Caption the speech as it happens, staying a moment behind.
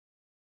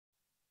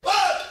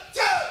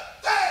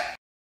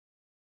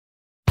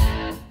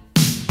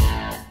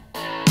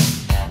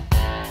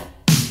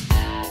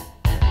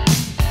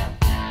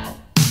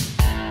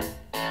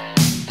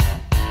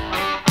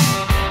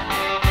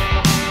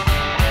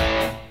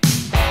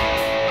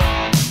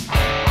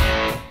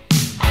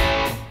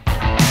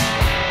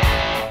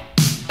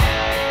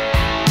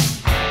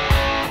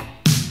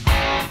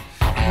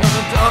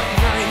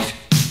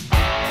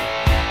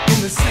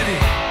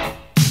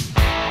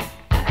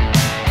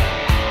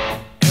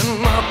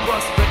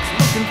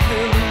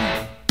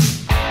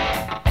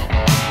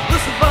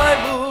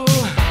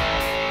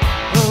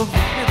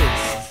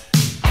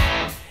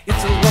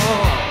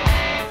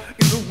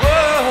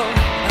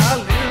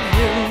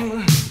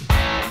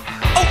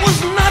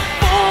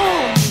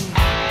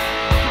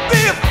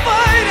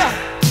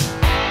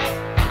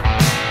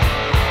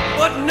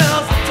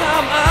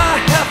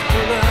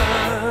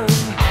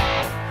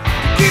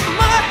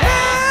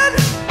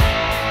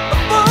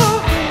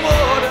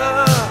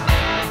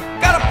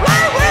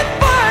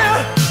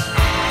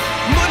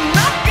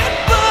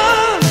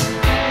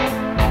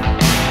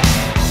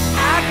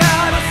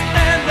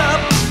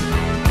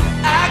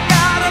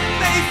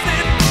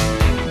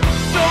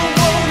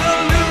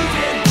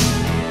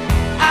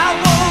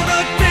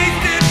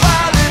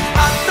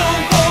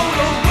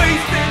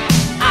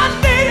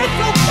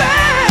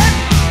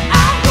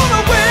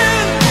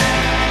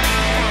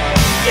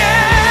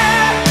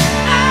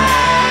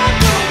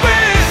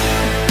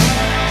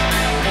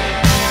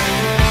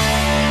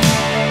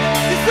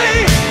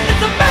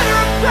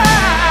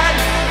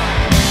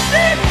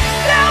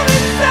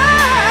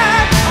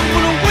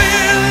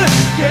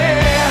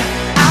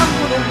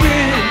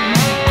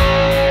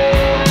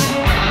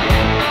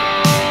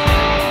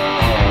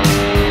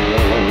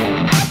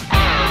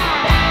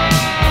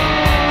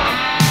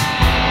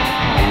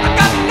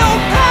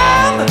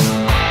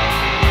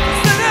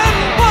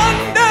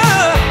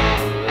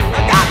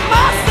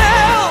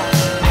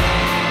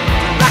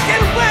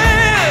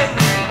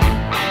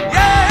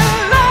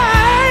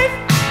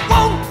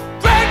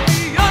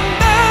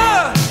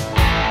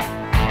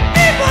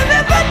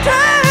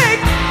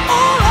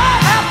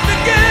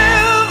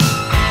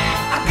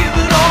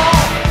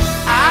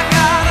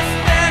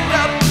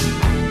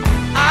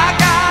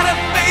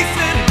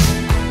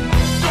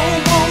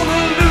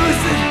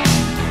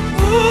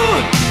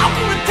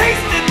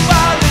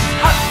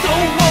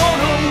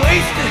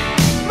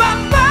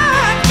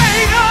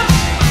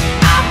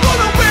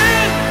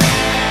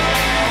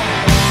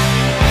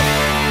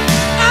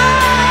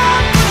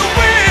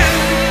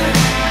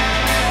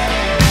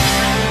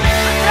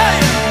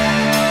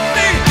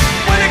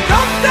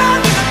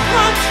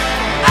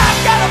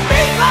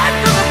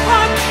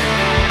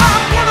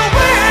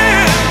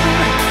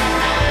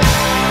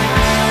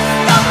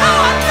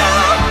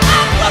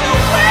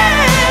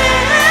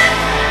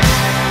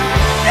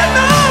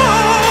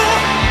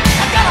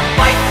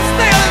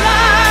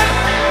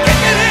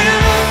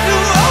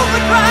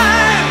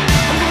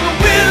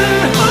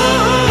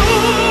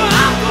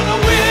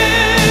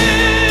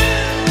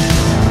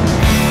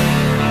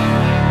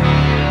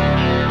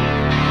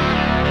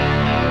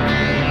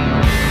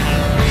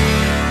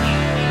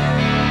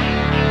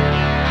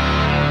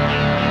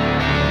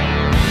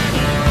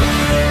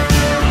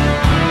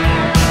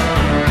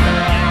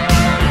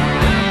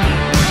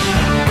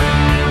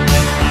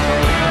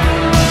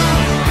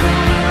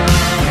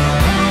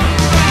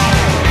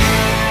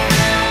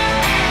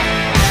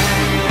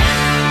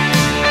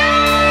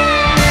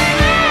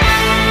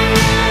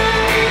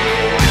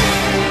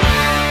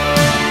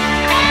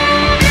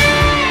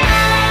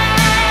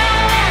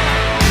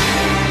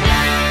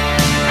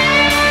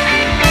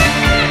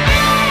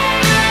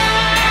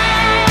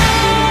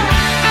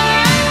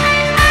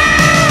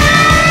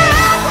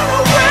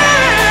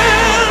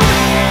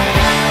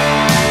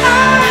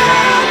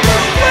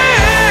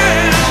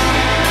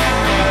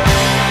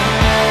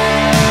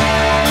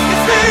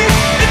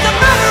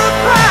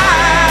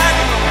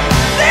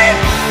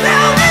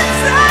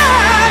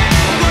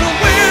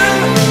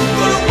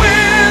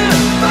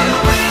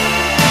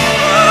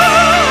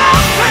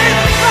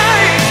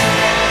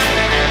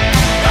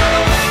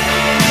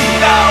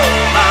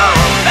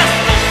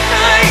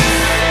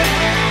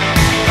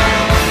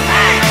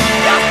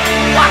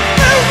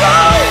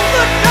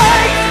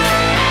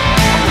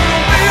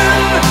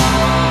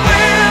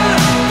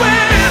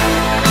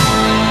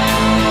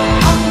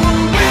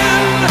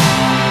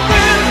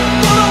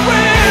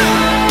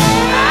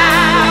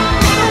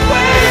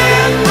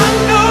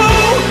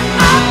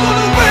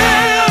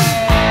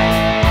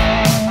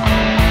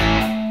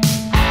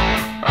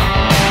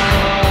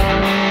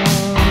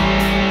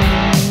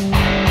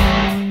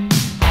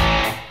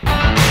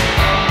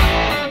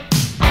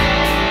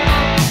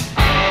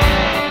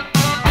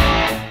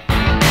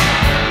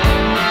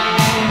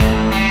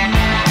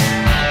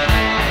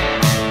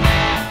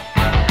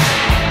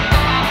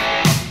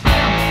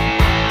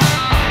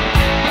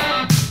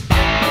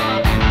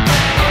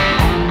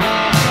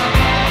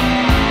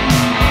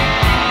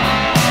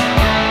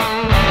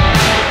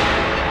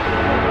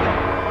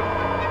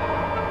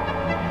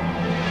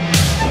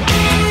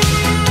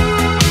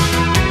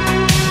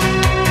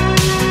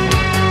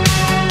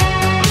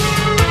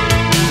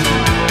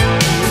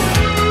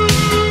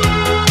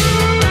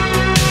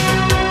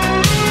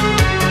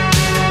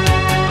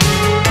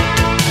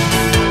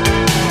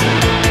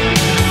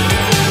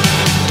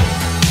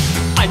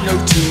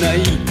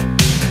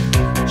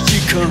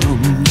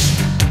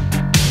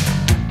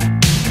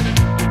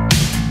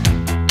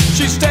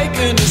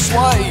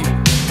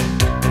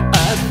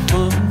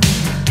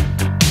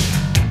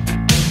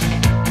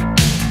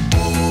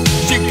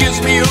gives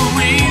me a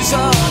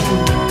reason,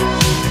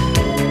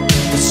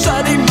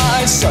 setting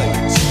my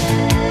sights.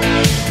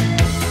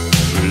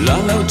 Well, I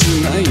know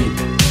tonight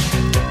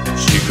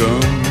she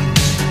comes.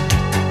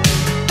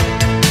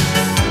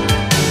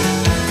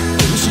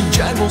 Oh, she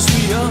jangles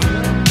me up,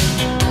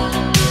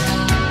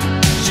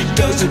 she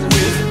does it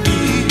with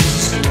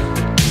ease.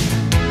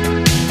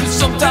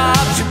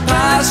 Sometimes she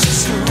passes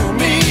through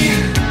me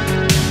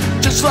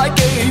just like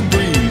a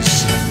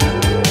breeze.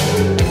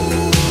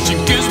 She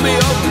gives me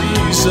a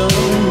reason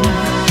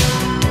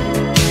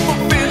for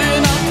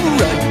feeling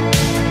alright.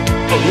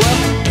 Oh well,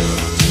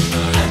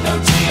 I know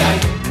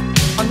tonight,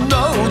 I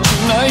know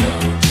tonight,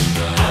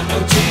 I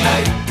know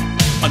tonight,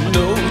 I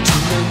know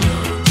tonight,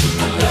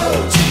 I know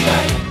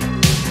tonight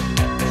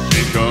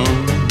she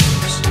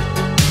comes.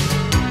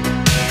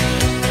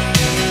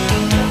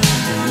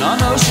 And I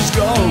know she's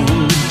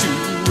gonna do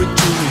it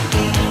to me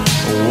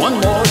one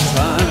more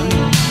time.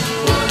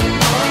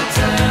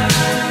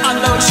 I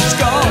know she's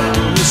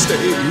gonna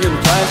stay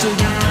implanted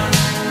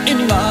in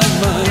my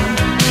mind.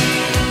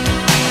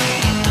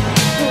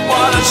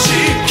 Why does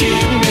she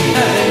keep me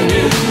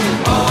hanging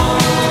all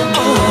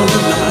the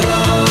night?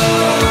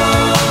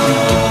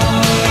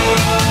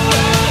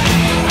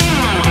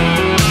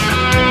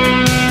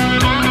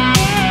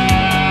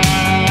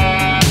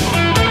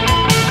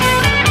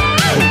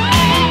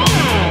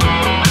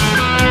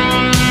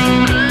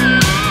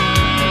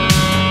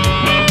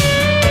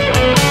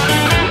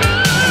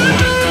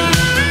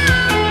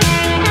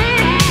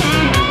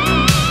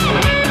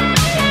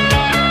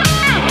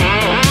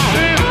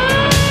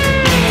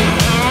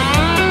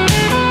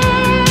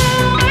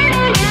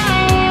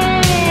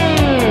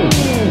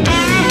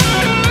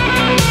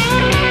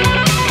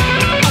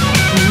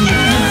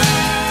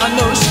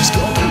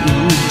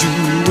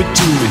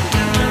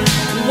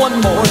 One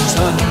more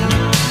time,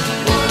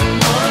 one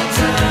more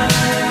time.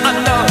 I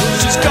know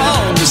she's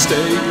gonna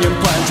stay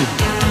implanted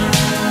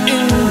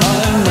in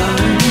my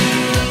mind.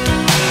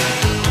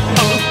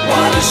 Oh,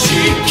 why does she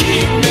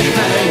keep me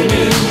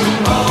hanging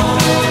on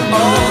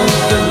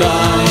the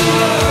line?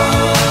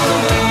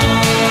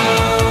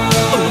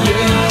 Oh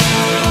yeah,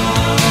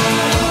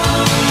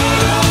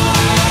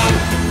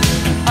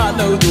 I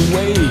know the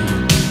way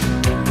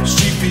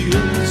she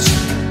feels,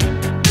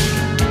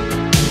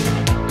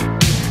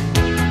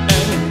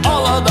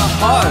 the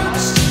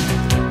hearts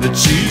that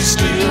she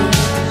steals.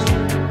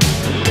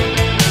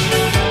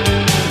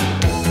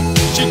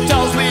 She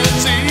tells me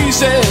it's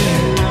easy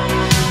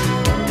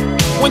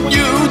when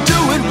you do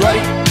it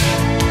right.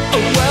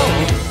 Oh well,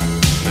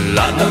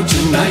 I know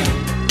tonight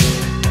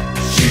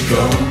she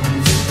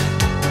comes.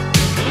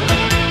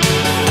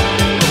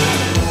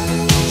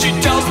 She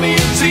tells me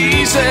it's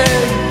easy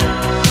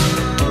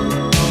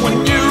when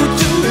you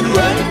do it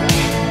right.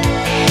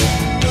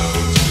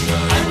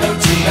 I know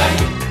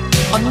tonight,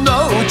 I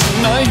know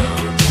tonight,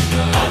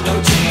 I know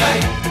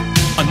tonight,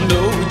 I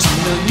know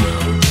tonight,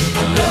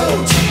 I know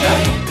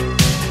tonight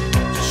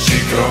she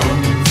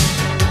comes.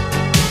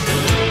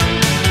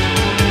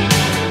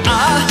 I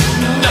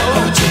know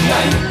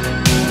tonight,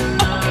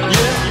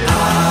 yeah, I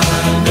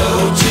know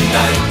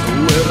tonight.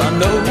 Well, I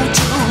know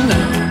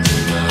tonight,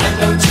 I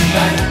know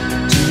tonight,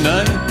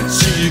 tonight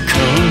she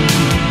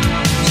comes.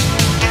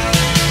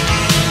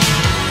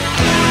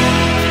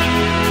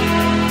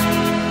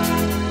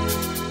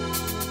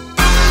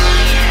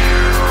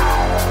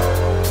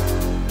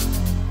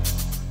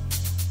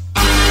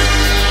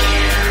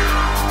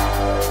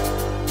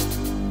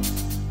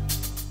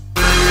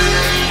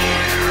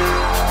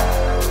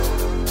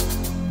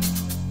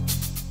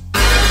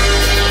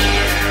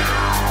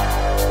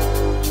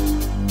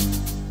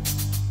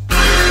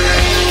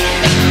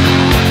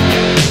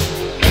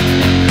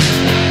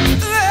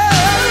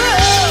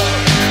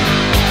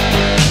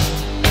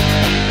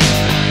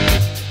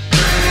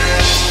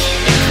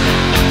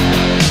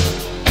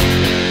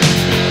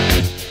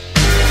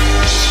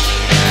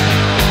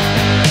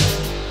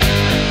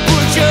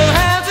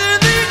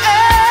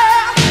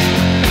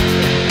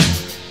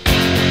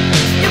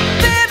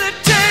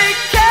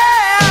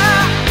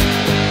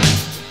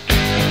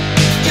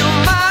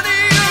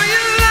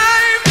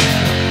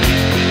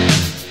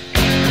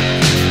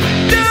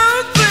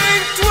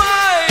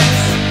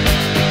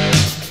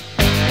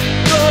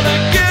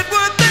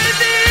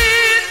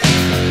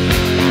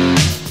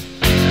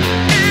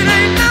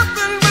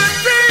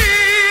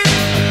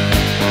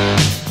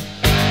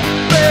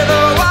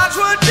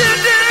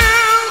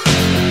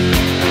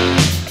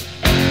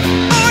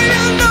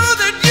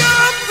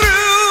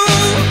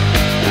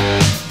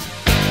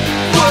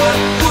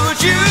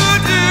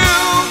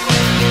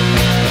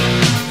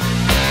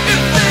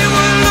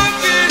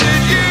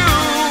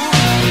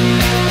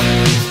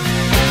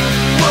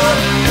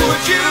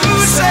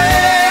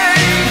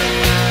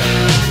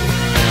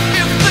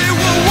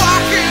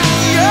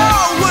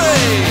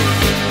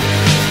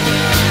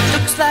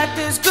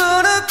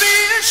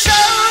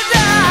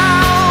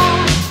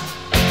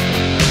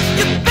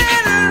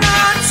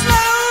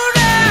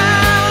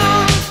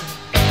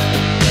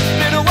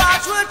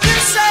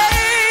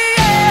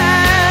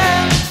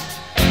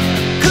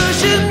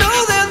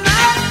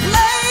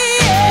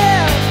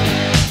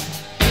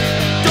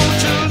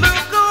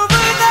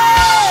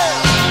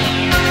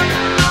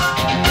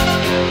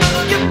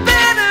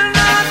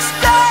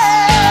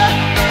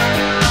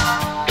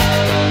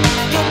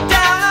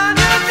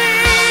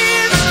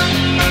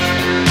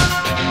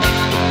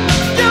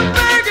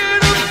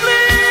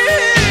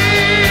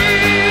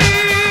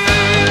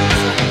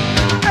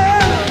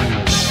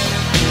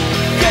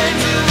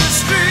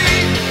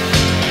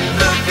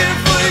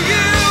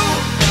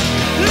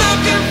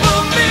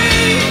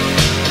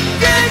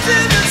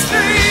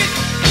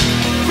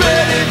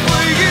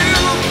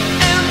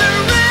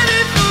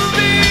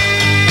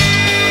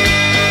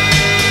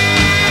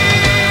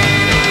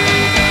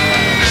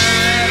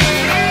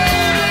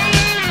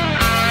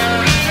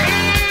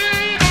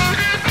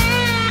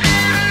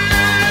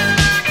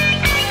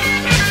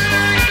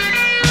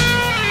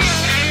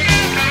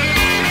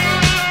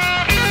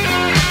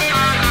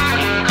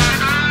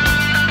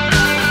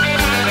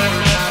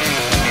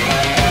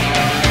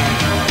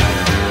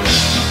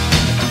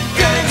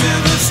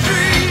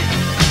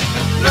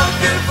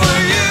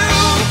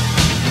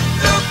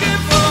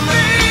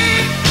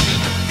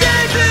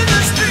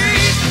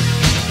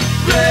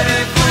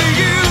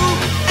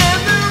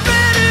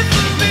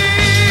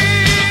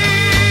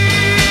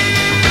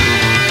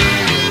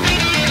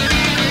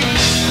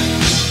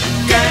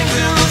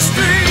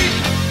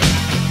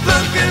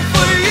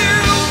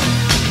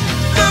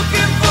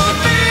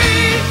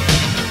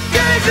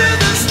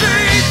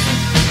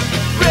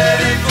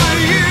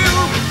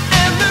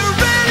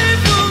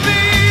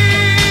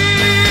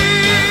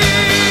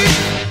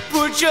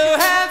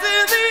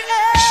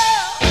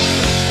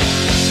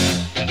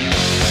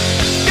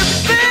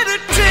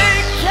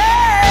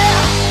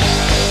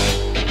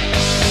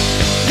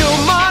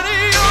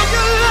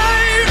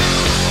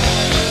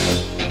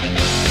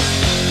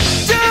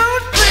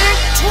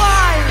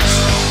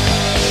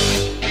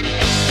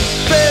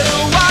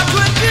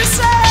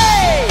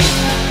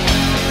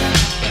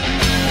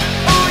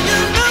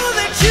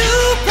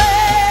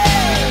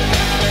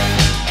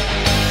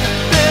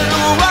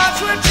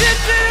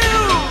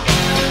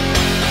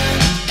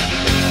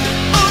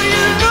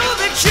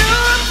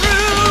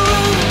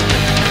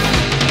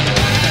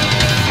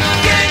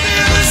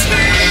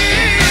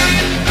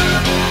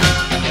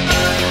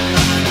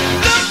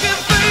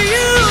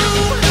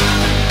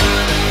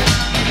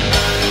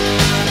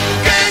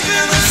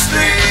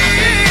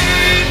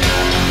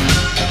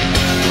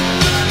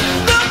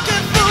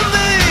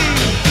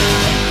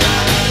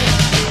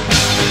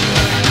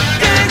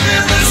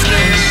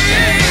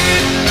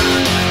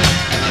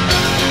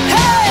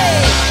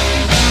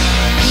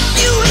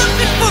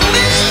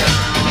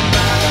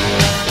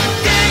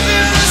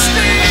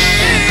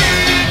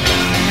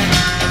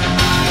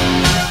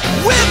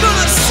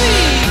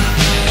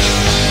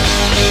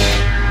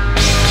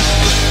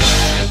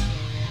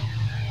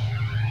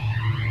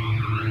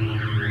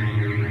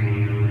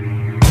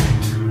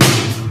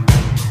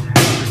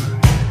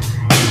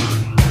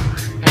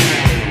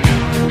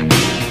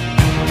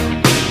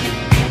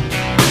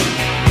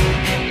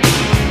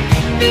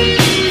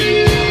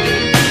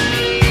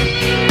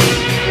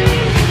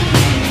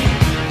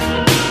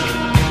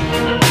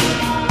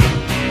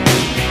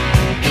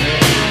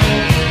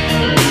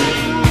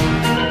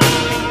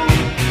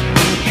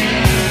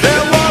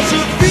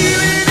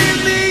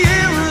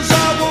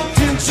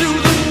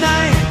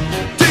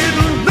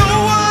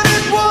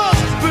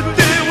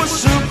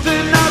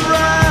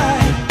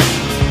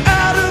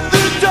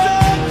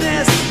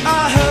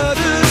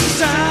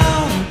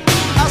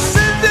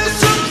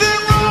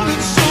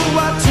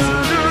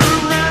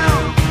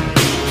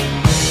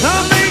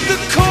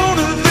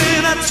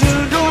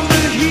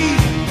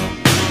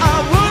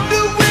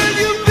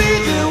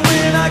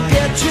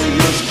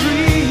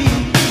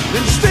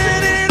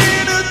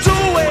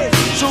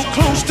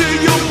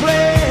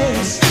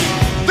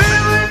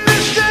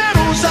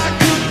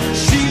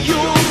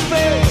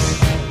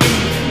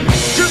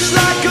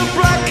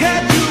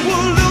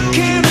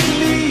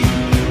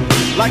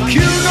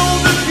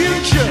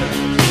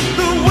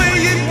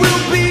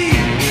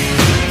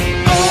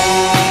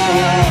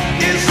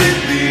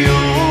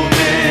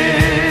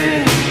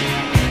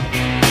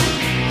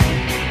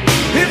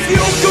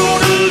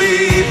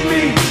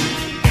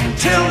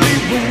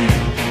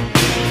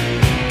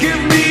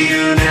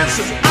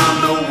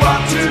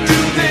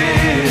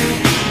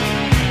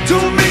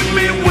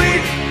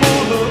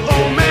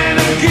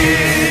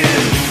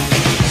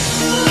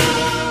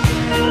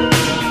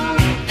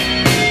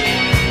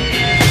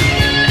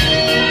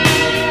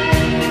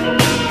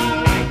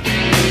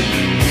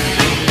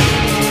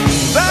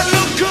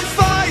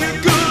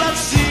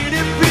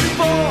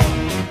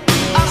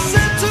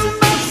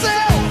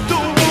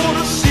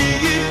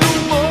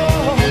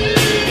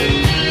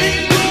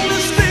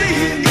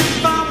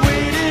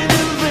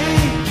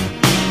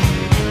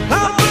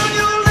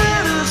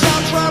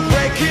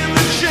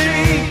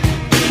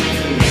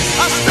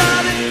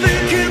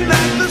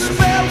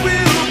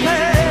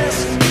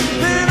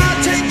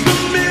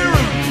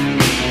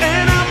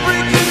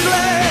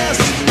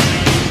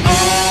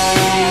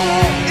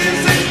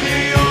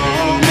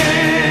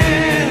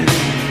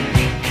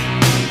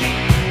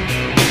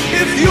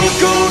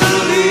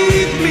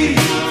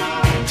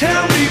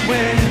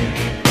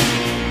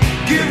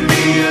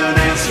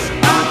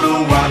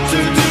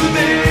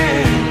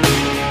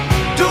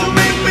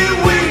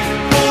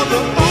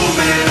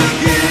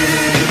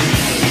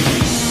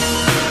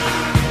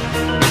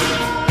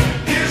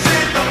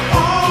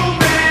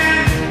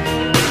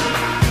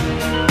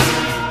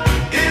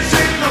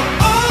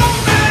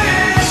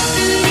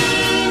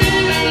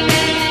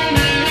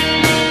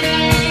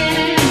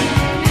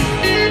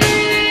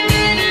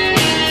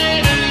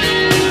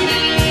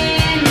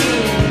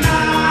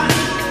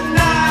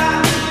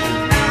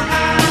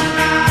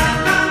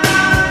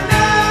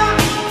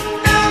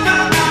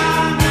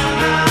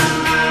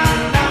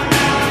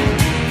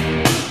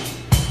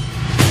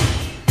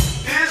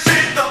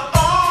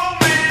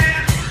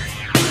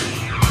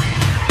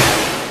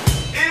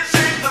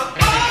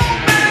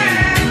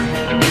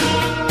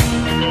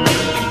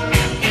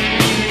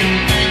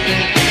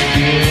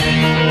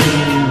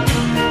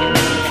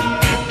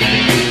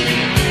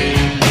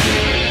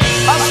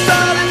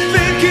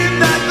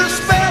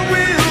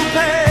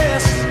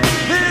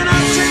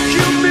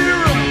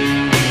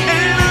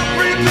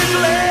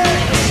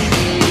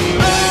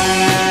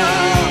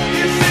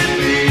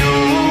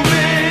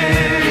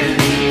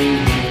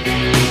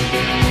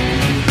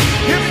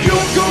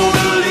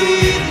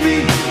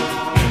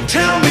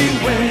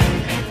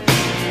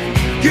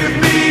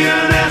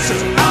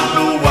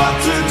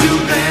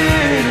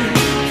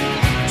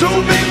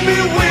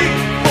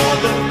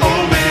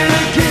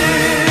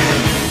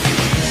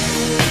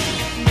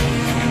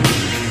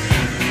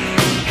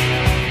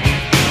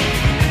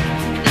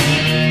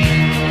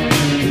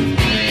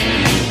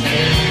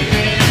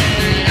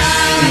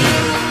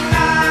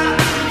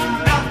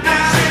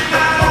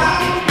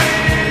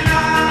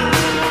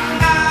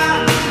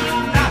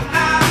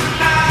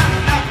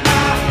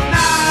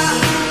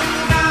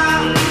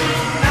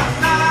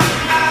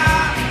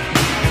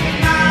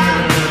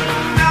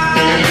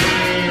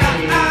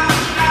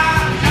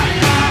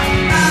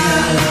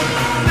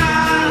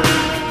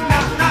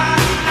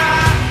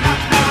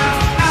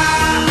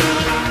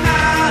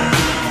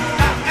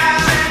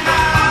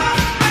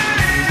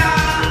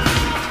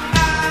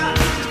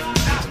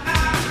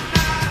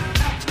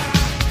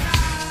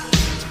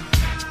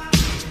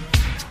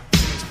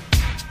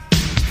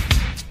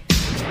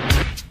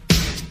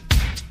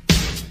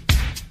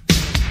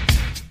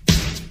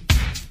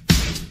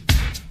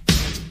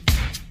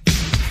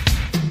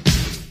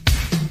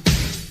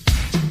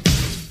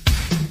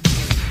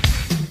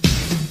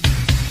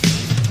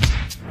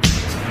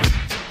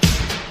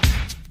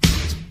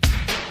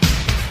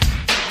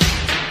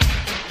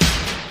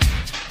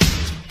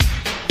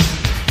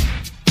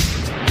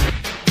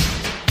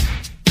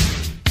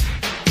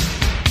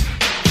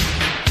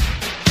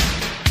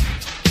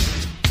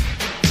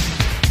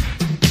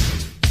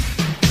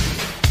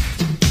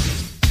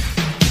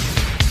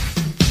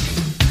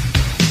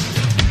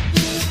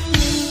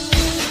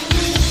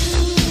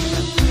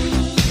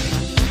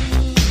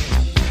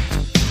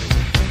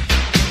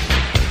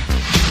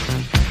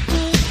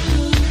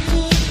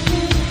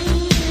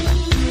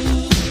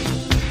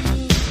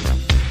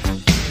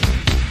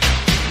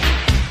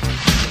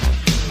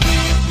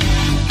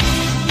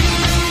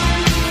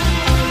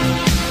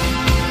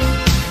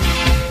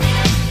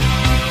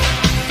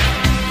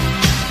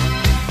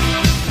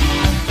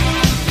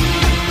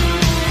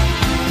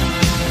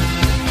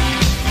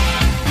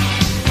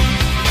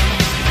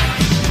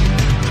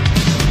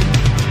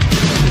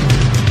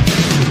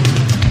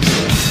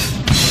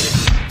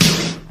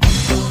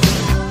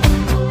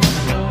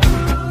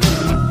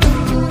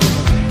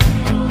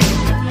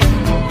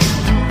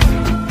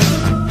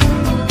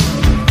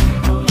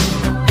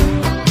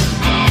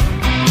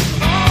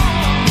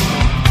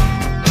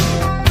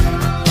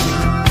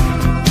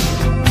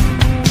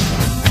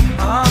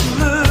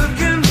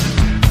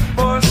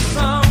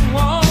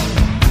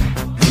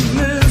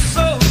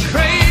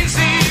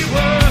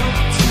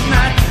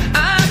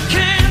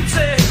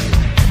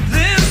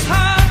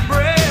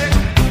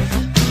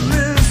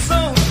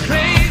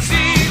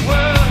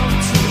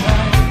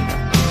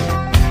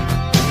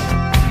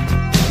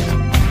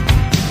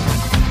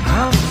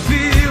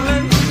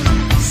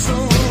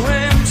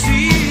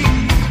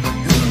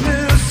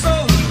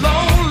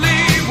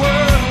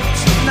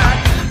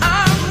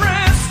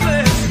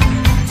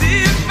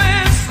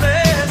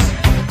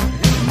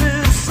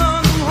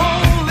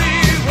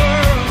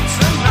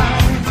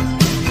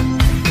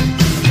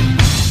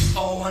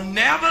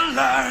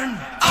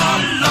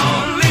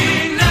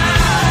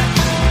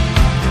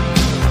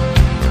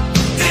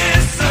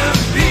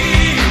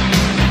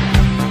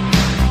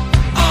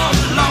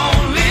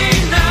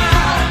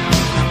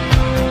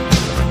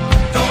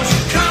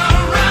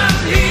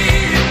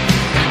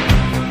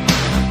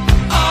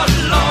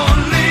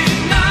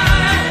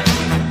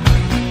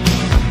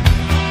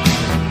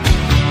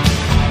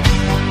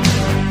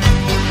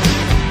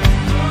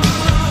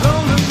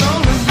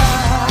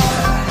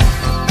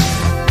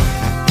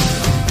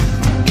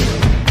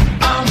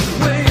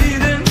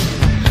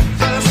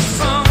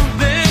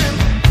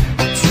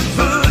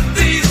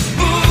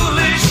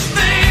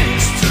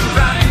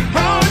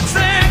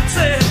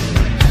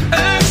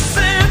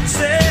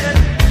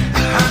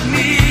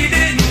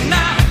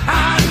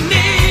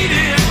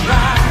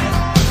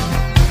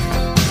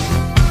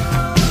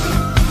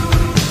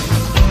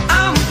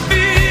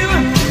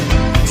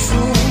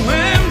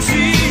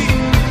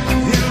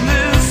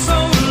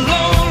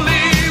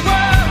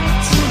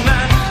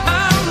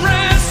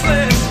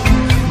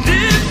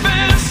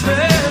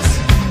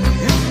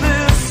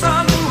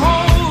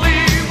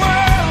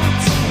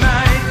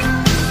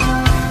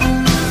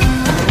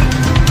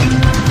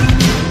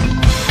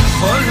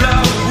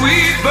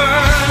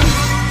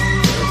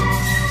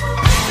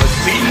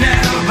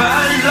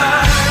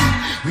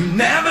 We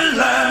never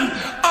learn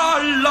our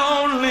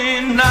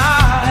lonely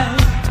night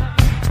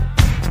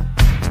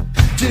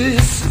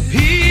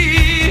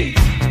disappear.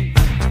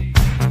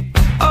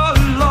 A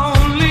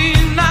lonely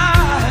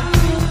night.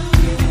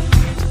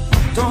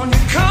 Don't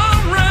you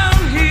come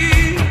round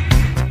here.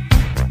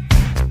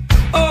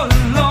 A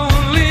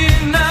lonely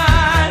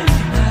night.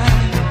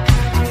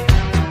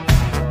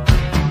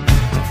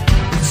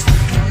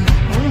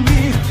 On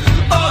me.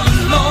 A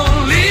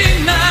lonely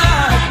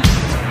night.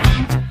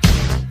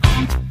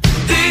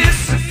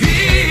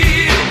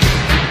 Disappear.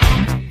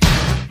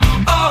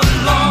 A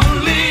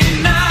lonely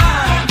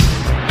night.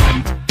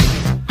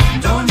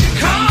 Don't you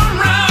come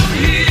round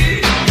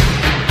here.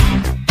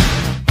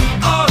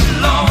 A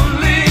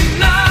lonely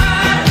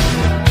night.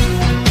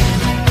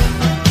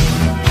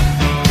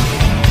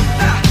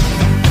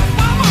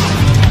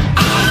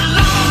 A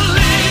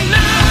lonely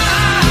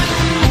night.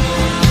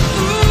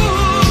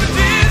 Ooh,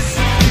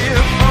 disappear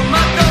from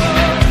my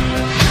door.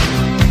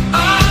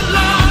 A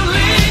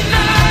lonely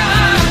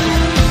night.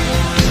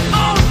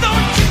 Oh,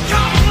 don't you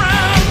come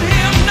round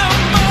here no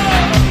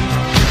more.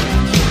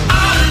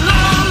 A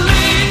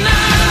lonely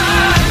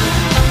night.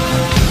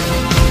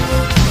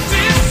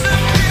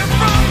 Disappear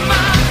from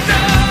my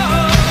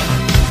door.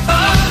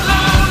 A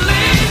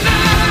lonely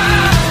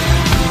night.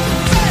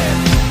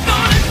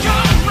 Don't you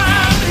come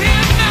round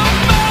here no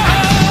more.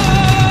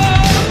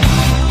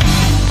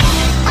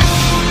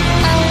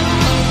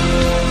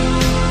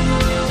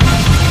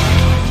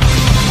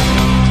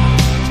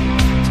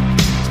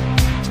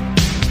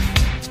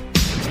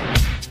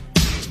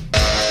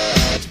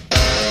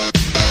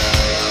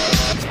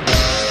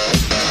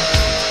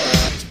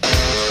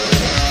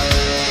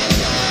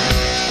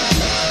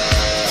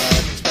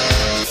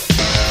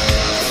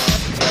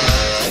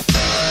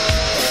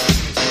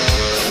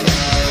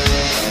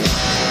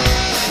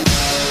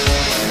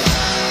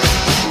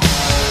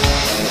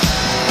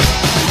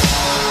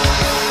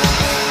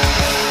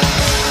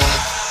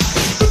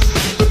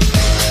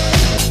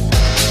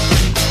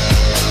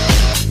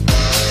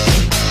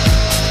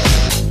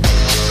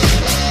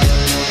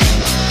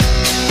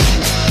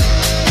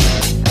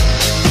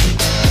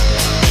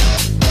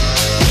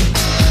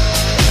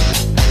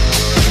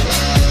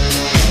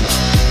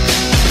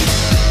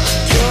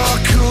 You're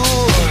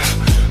cool,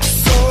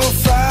 so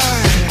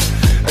fine.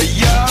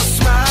 Your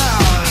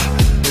smile,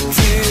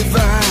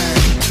 divine.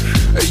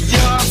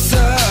 Your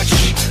touch,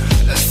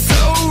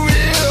 so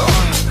real.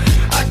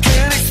 I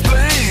can't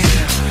explain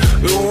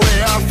the way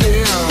I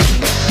feel.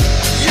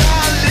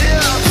 Your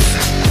lips,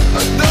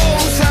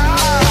 those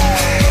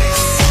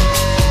eyes.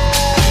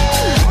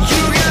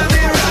 You got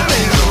me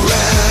running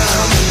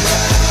around,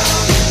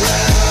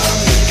 around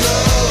the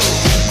globe.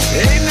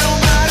 Ain't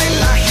nobody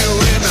like you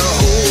in the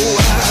whole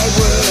wide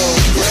world.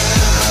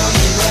 Round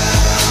and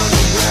round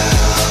and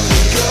round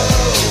we go.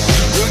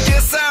 Well,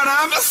 guess that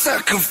I'm a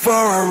sucker for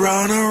a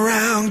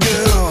runaround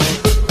girl.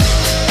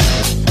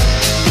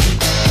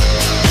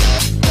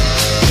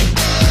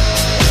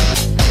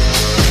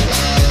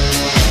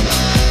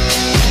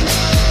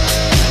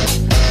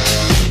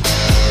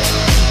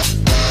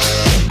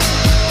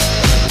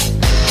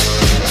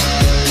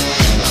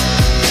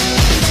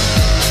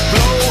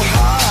 Blow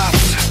hot,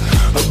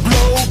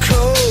 blow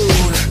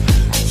cold.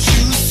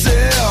 You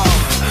sell,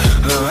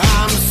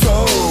 I'm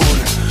sold.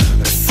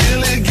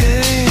 Silly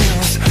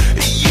games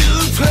you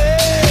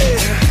play,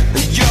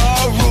 your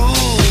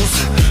rules.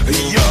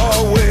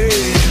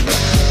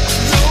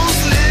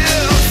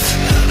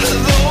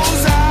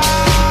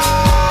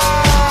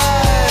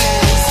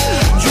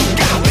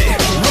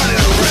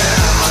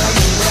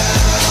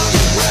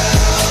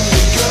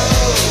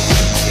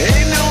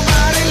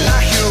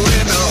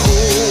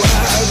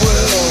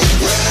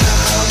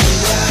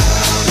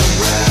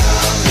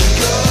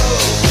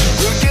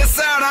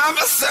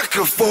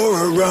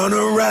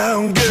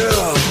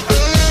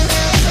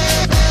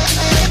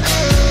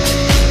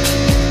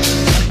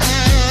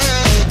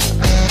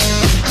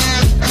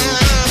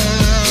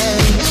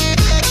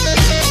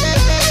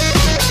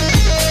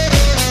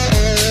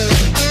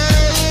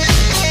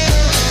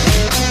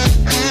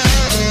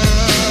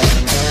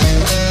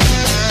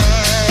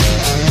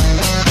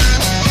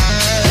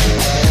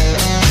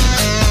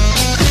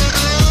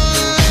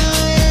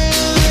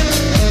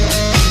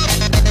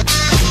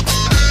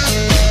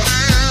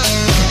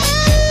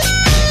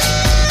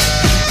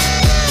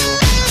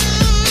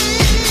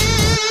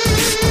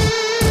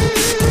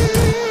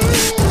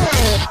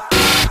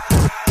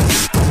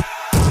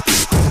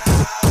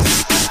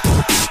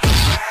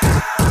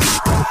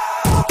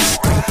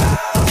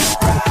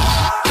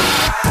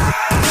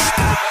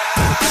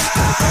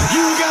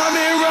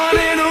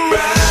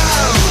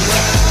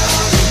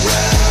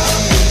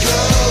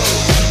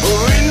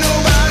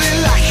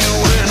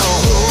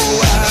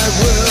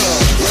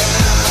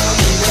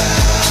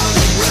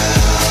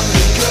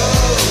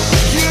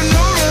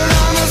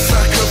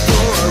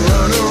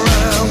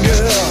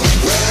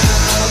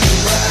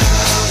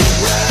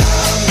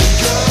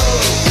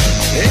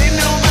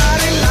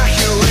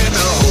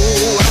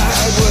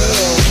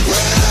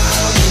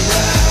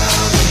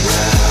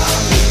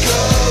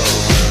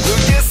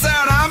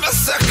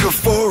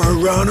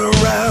 Turn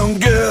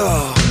around,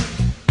 girl.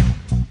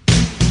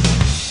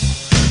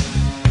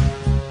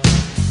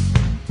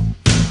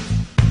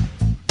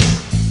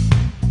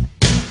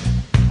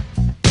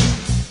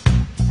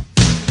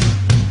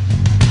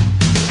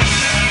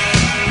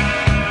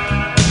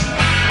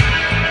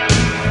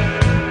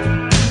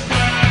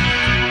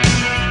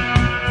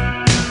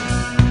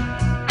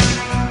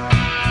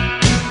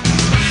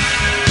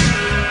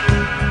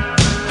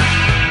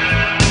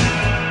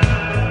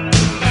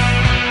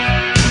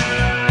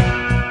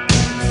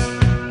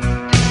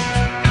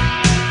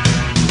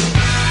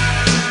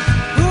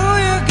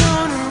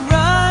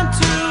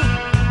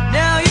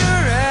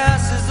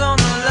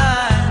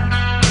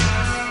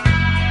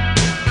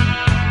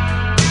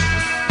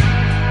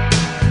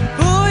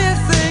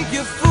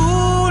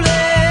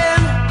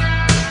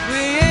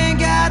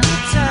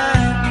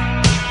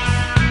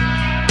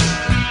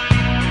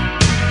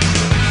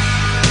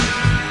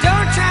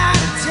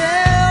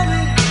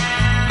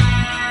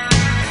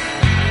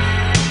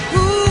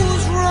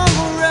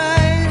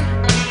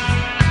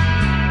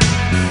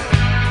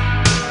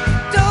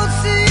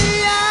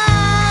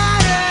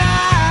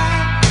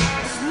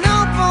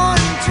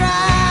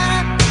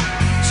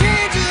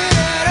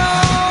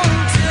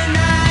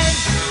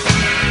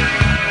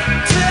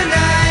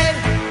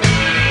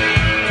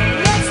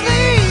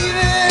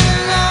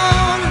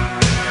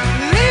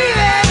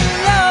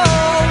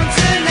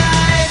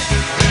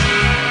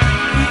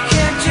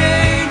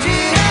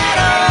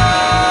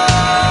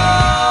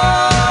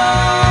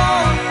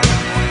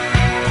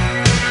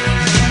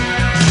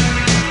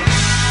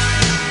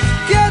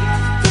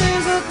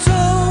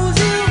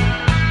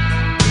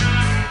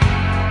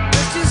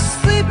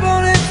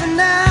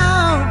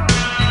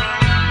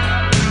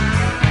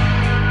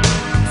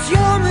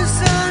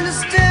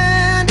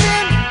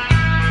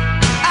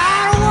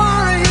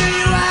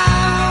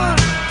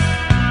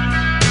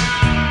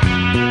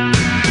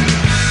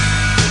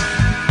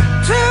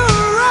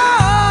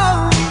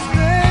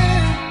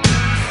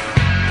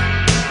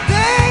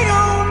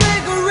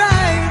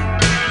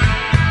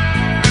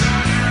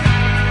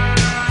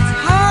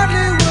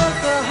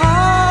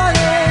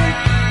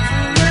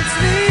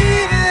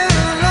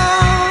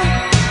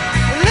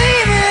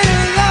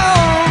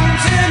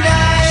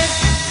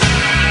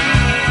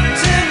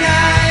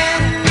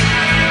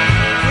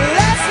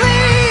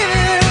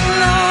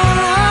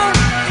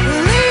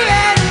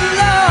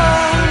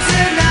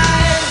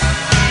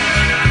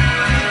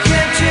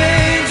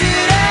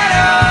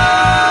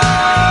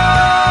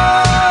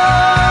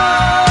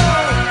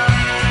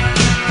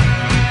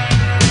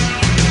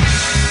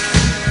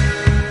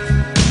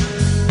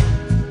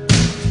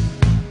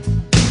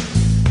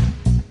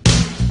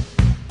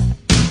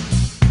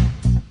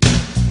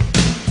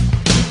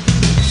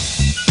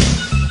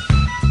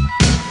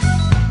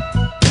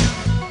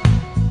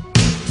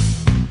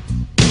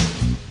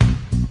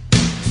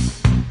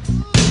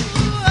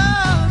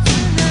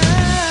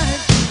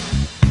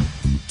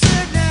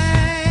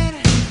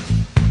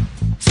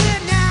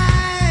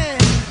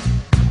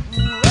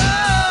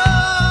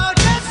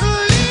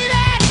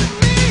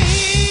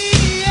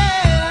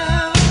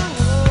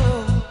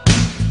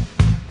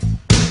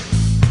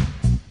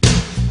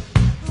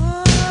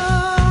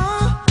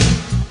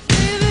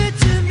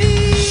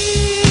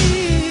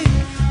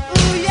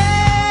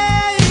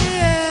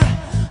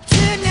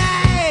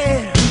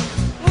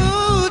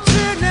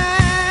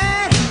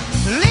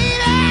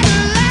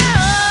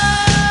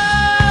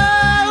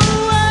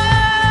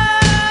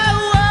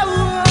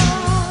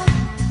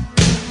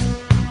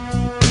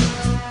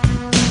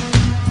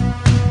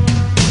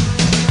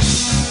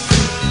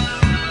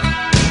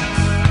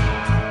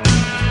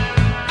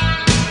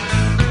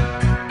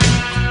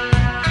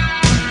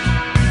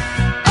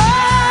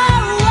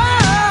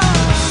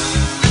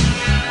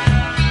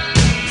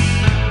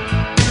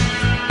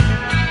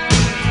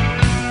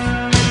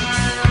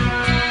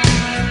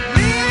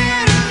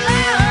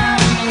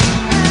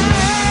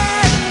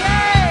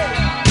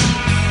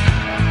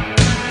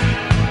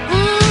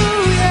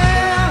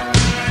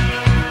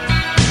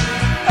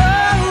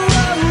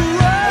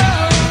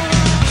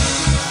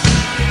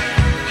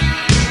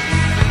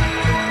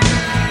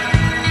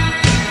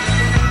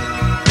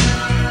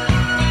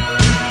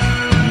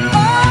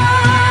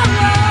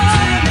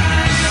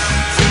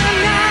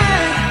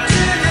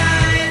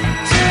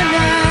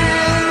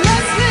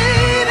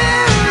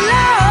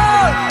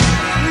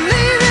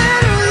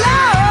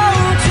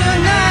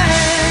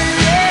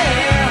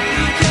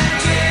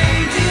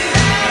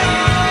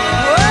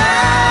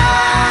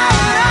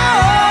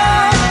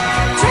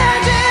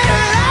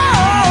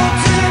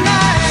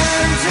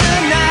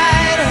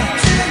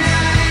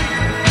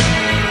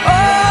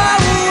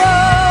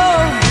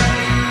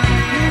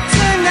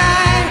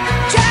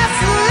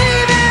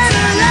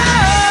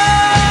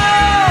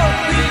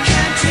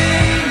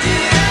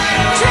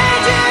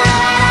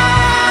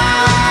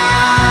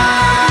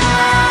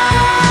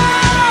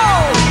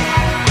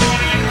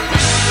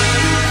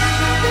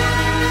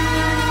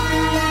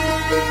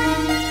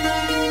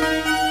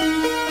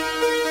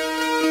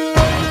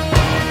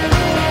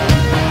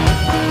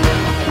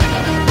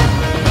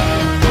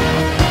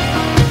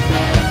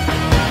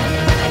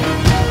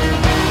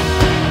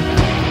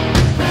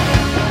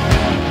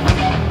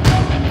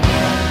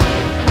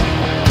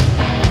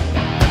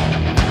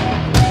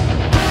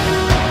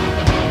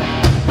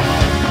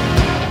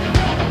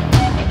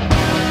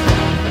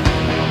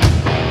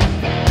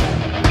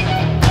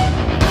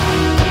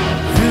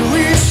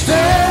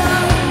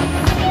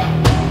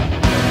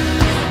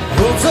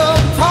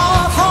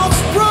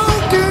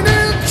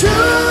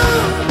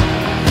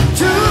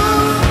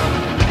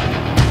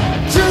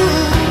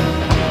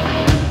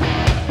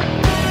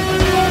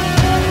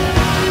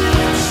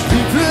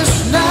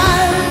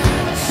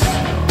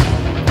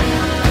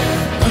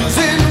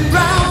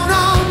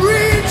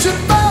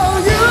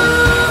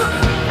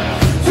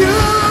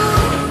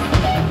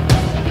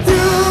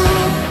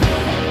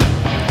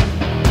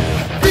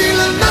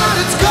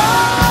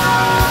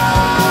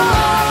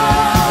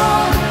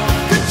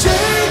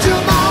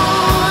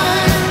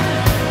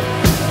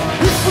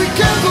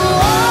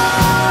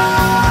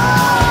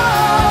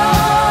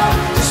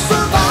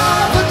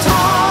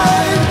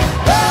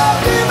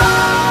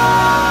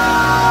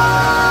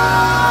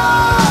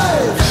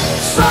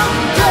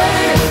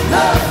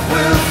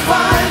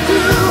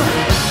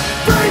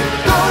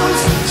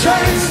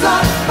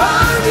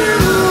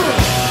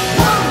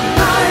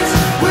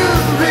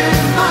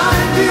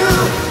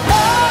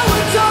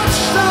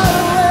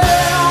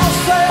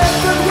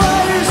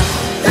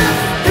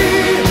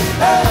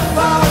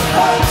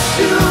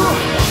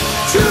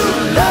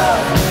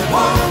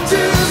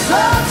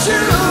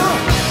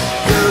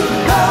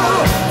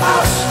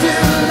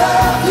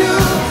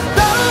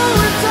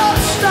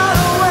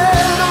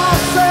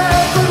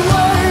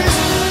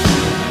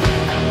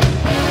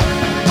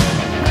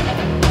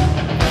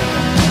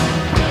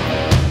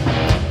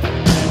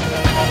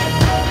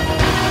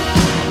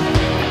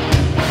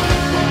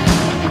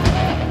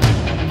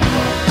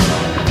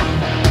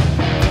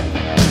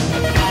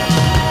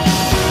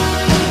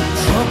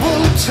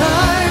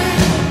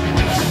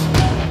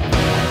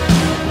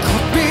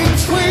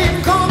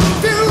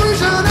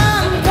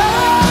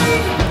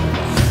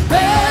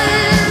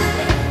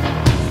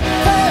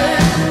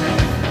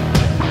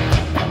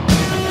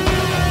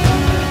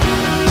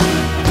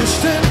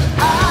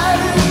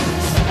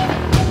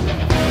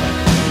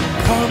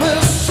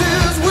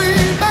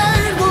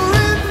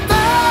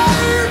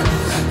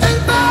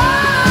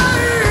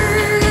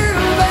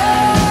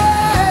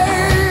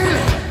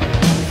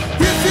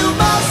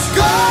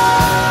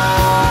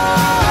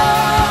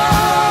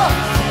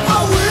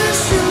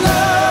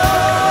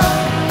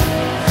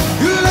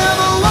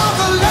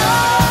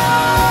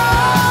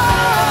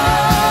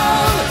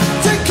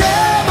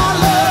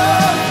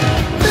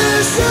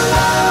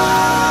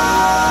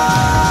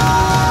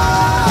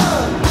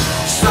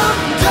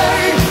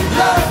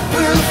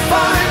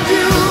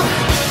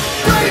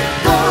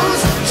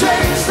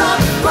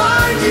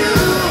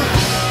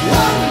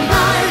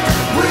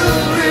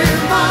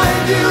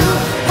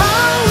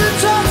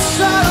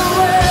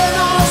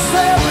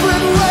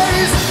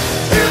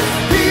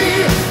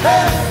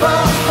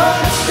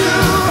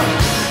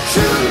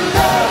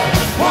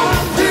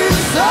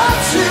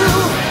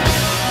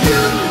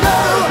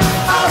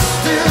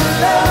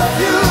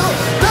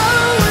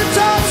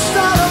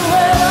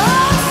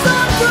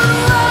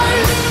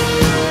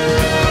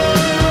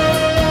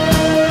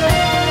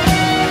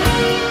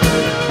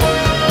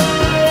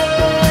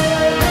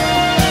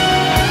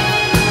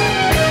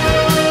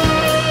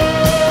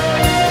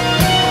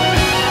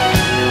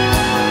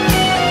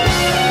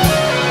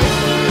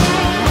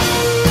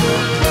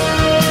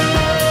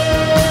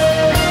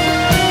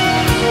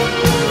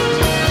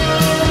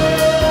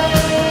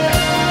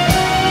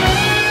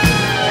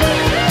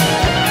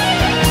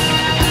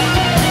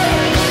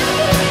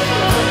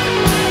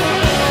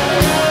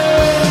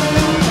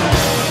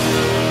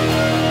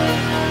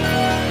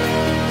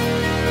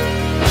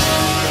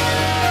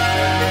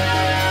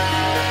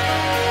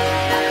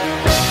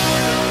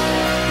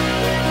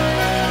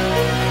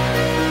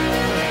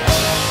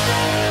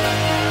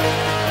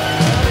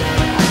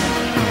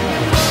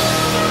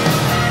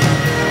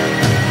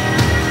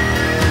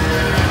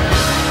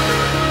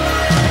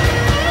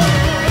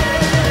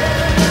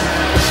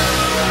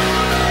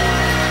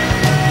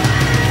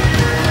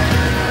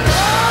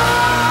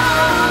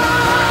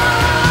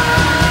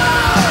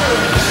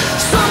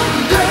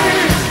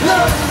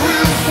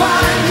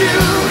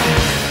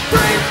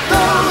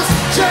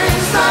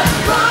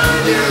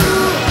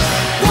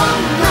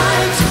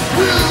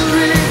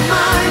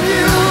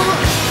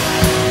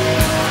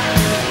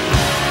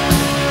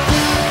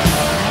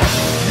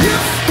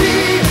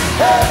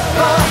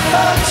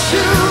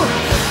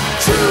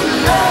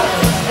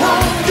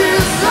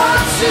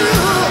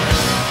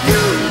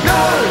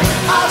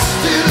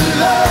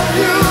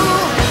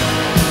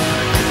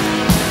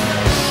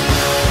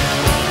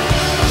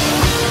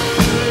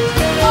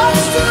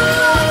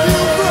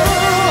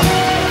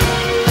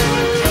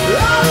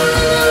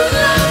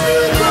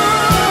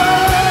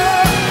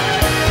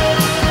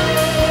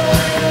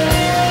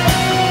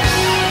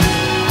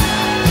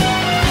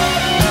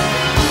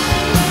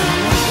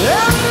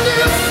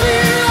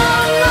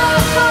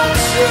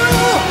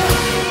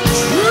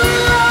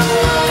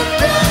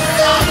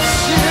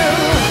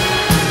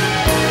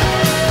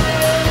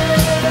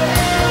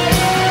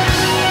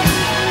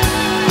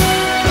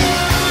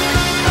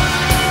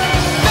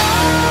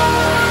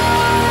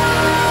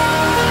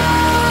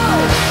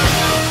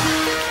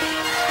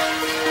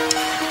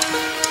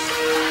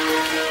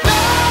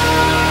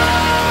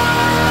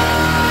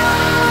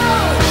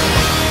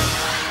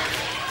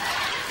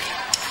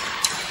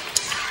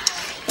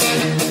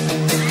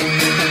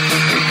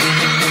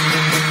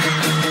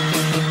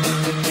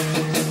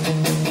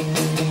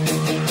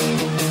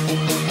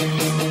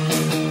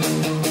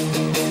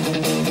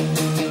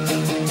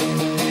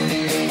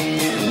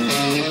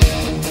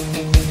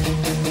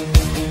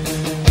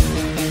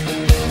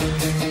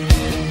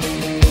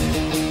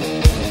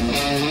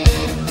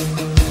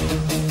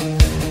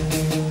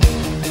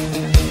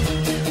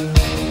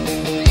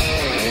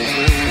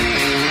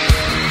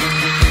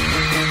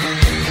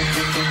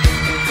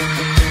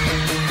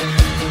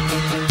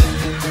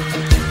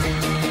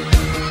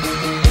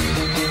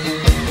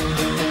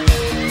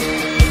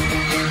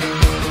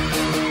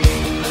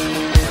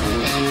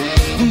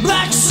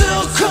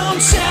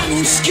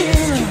 Skin.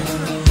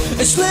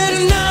 It's late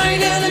at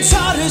night and it's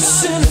hard to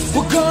sin.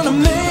 We're gonna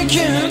make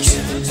it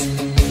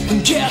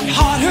and get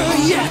harder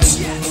yet.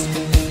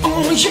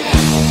 Oh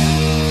yeah.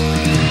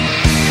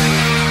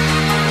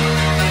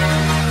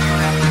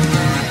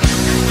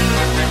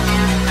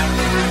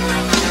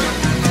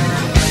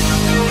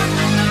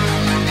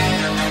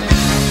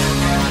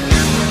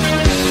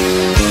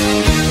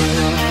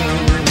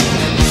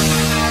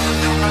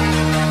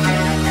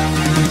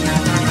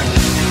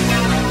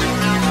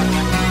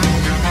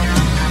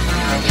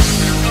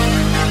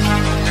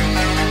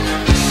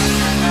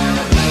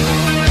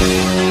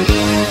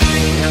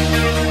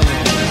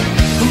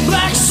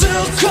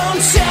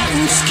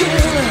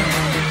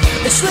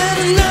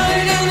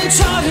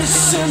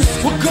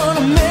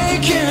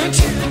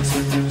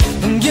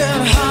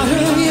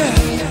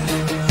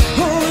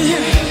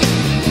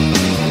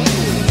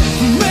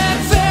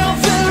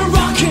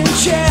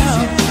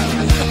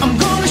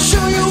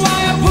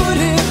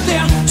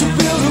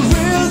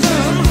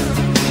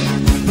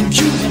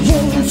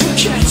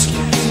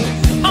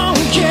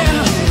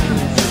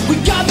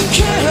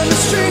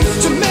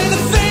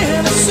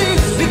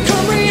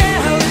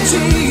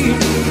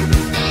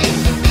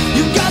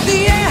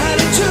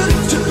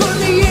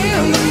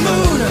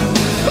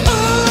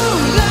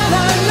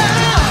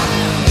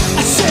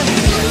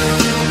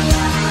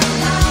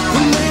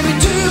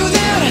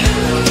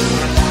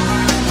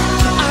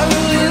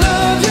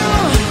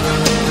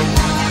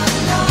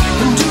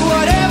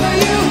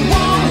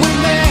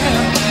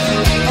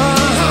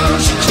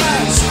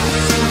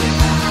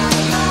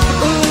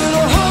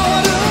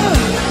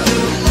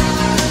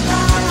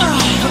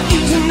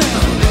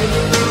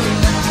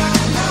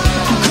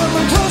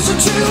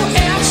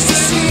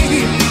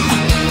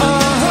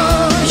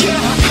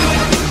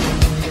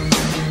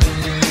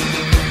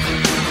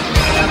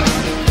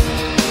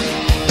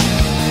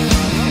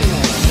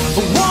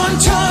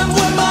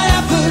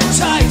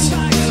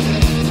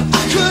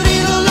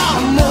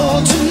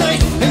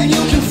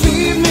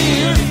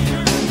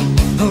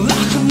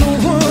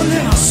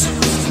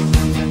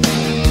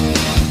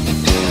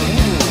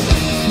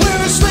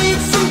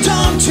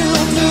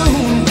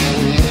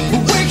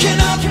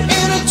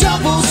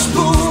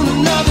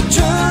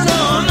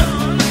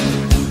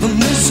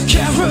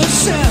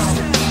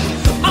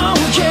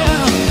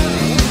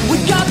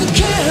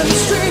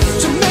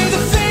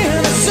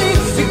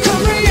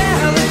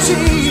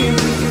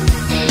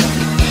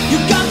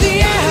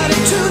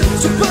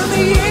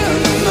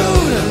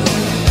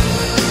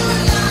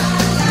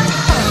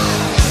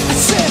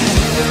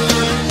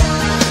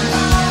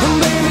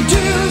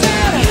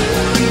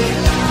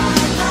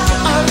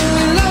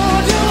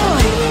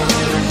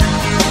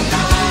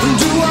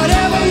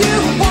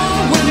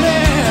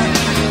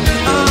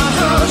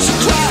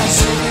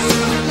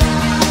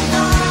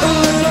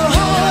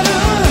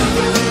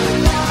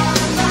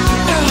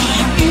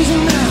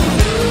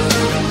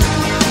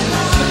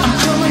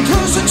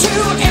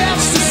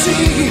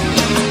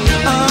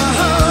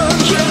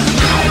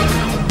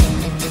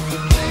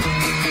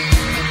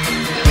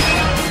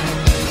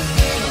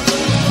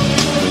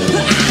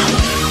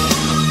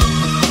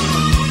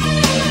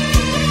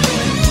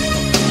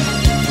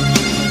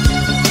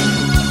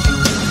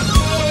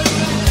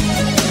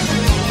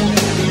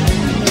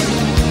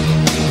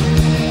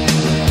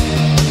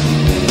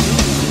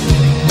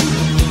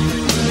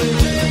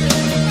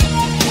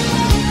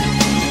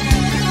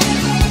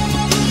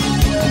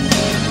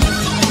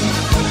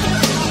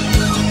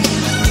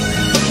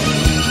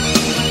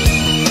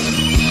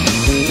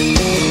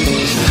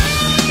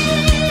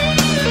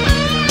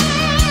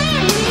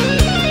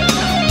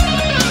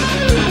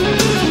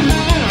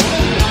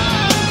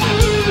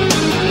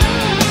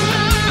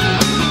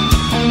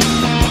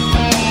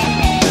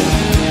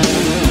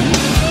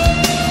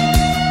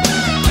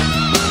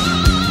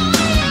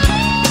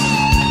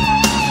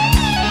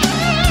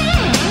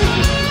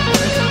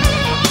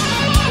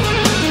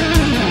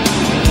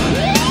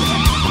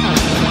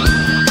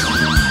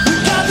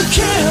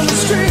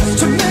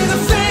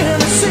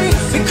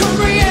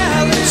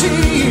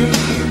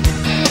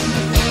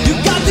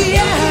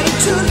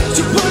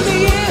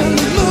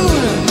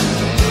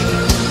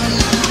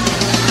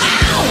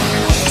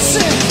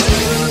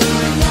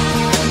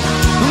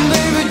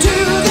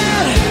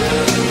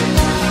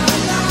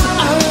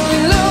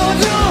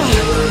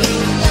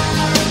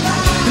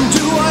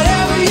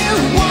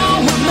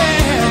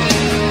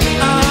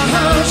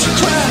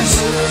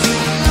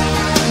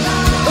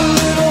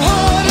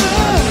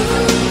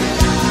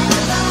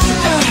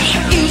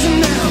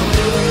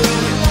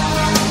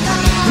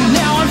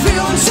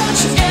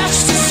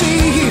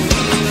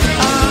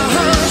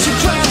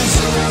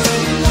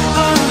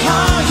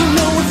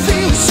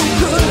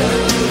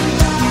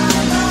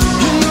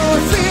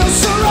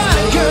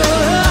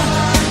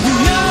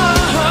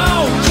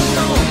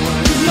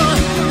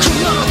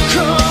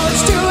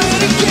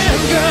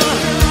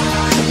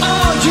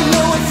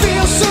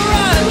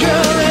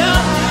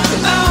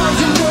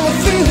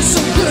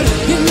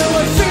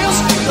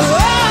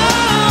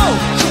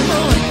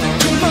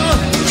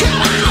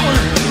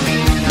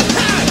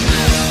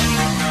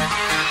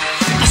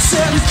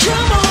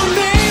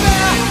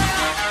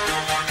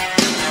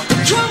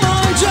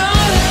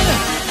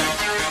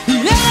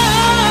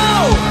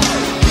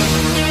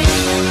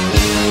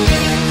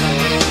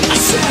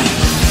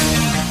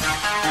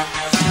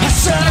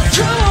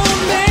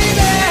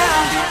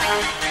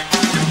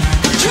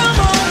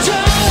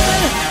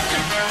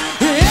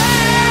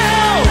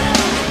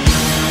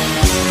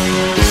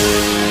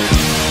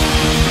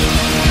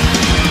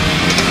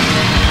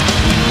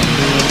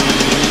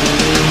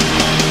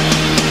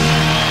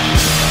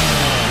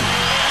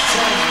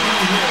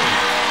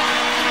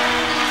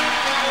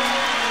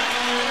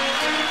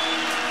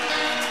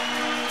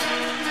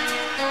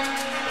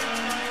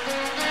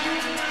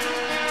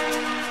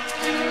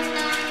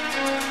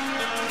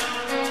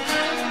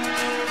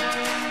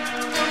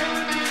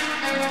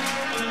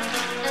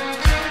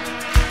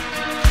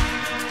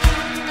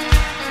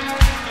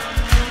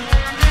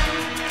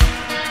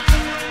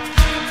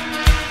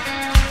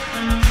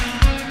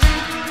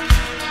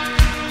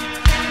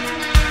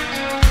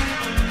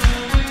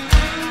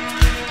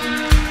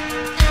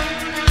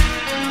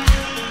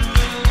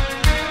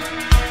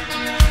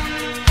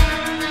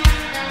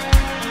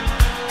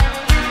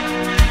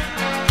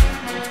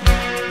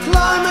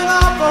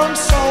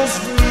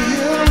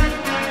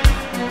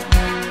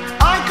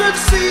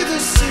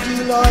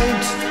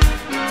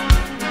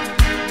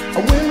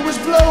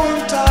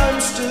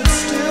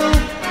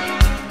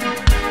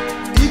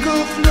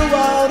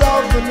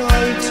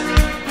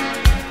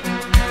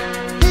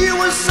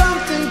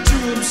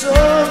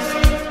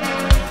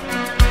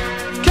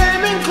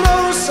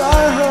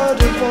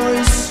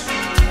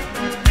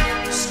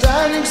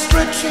 pulling,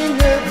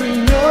 stretching every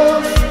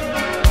nerve.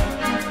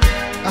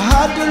 I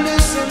had to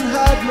listen,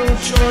 had no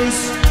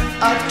choice.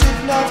 I did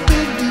not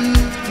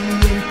believe the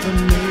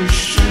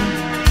information.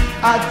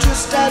 I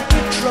just had to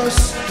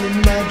trust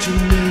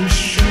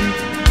imagination.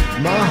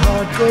 My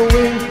heart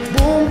going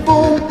boom,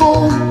 boom,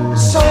 boom.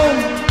 Son,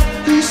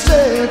 he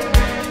said,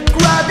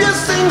 grab your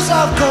things,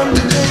 I'll come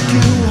to take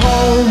you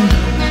home.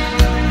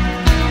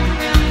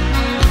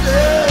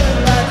 Yeah,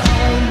 back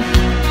home.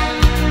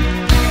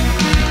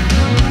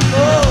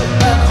 Oh,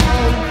 back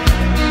home.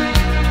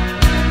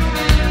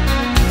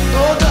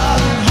 Oh,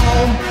 darling,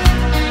 home.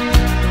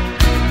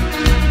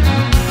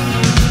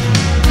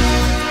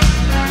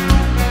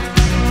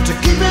 To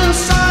keep in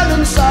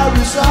silence, I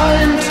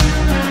resigned.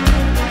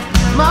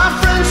 My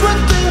friends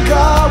would think I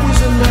was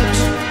a nut,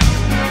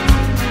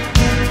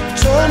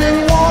 turning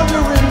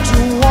water into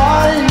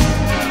wine.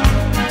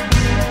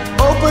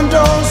 Open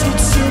doors would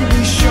soon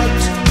be shut.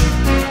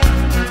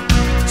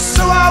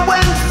 So I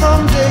went from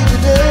day to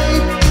day,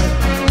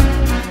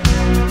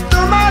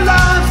 though my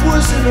life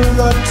was in a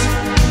rut,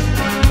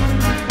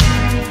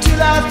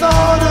 till I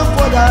thought of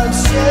what I'd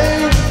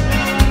say,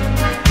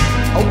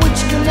 or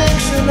which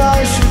connection I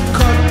should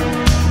cut.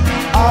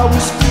 I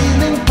was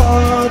feeling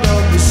part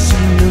of the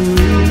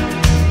scenery.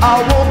 I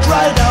walked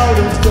right out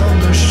of the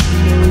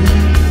machinery.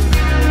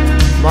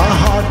 My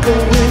heart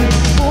going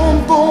boom,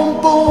 boom,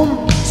 boom.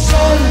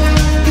 Son,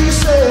 he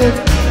said,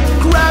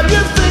 grab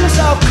your things,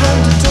 I'll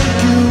come to take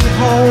you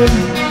home.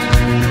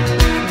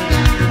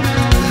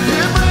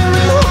 You bring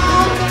me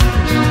home.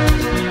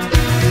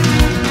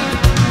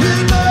 You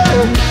know,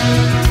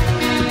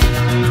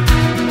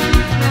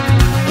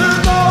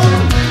 we're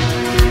going.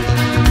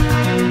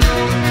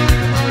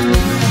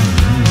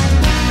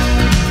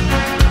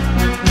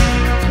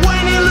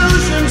 When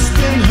illusions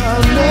spin her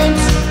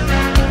legs,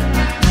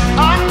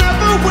 I'm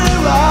never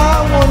where I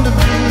want to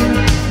be,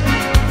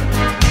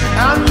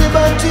 and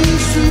liberty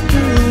she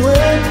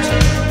pirouette.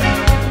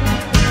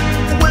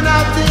 When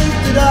I think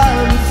that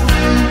I'm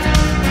free,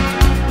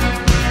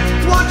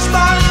 watch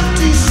my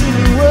empty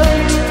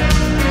silhouette,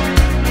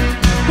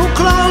 who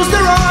close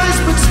their eyes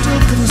but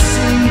still can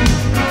see.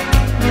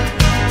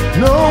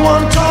 No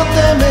one taught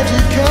them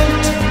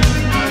etiquette.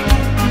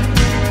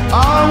 I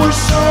was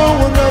so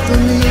another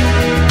me.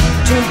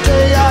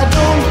 Today I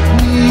don't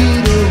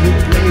need a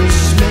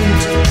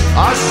replacement.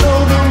 I show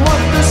them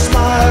what the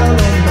smile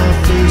on my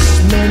face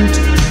meant.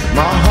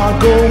 My heart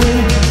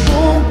going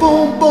boom,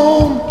 boom,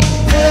 boom.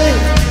 Hey,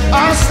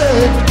 I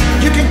said,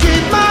 you can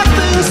keep my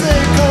things,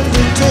 they come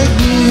to take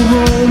me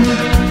home.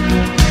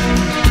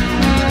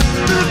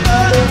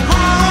 Home.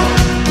 Home.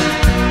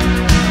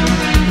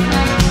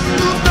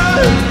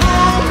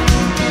 Home.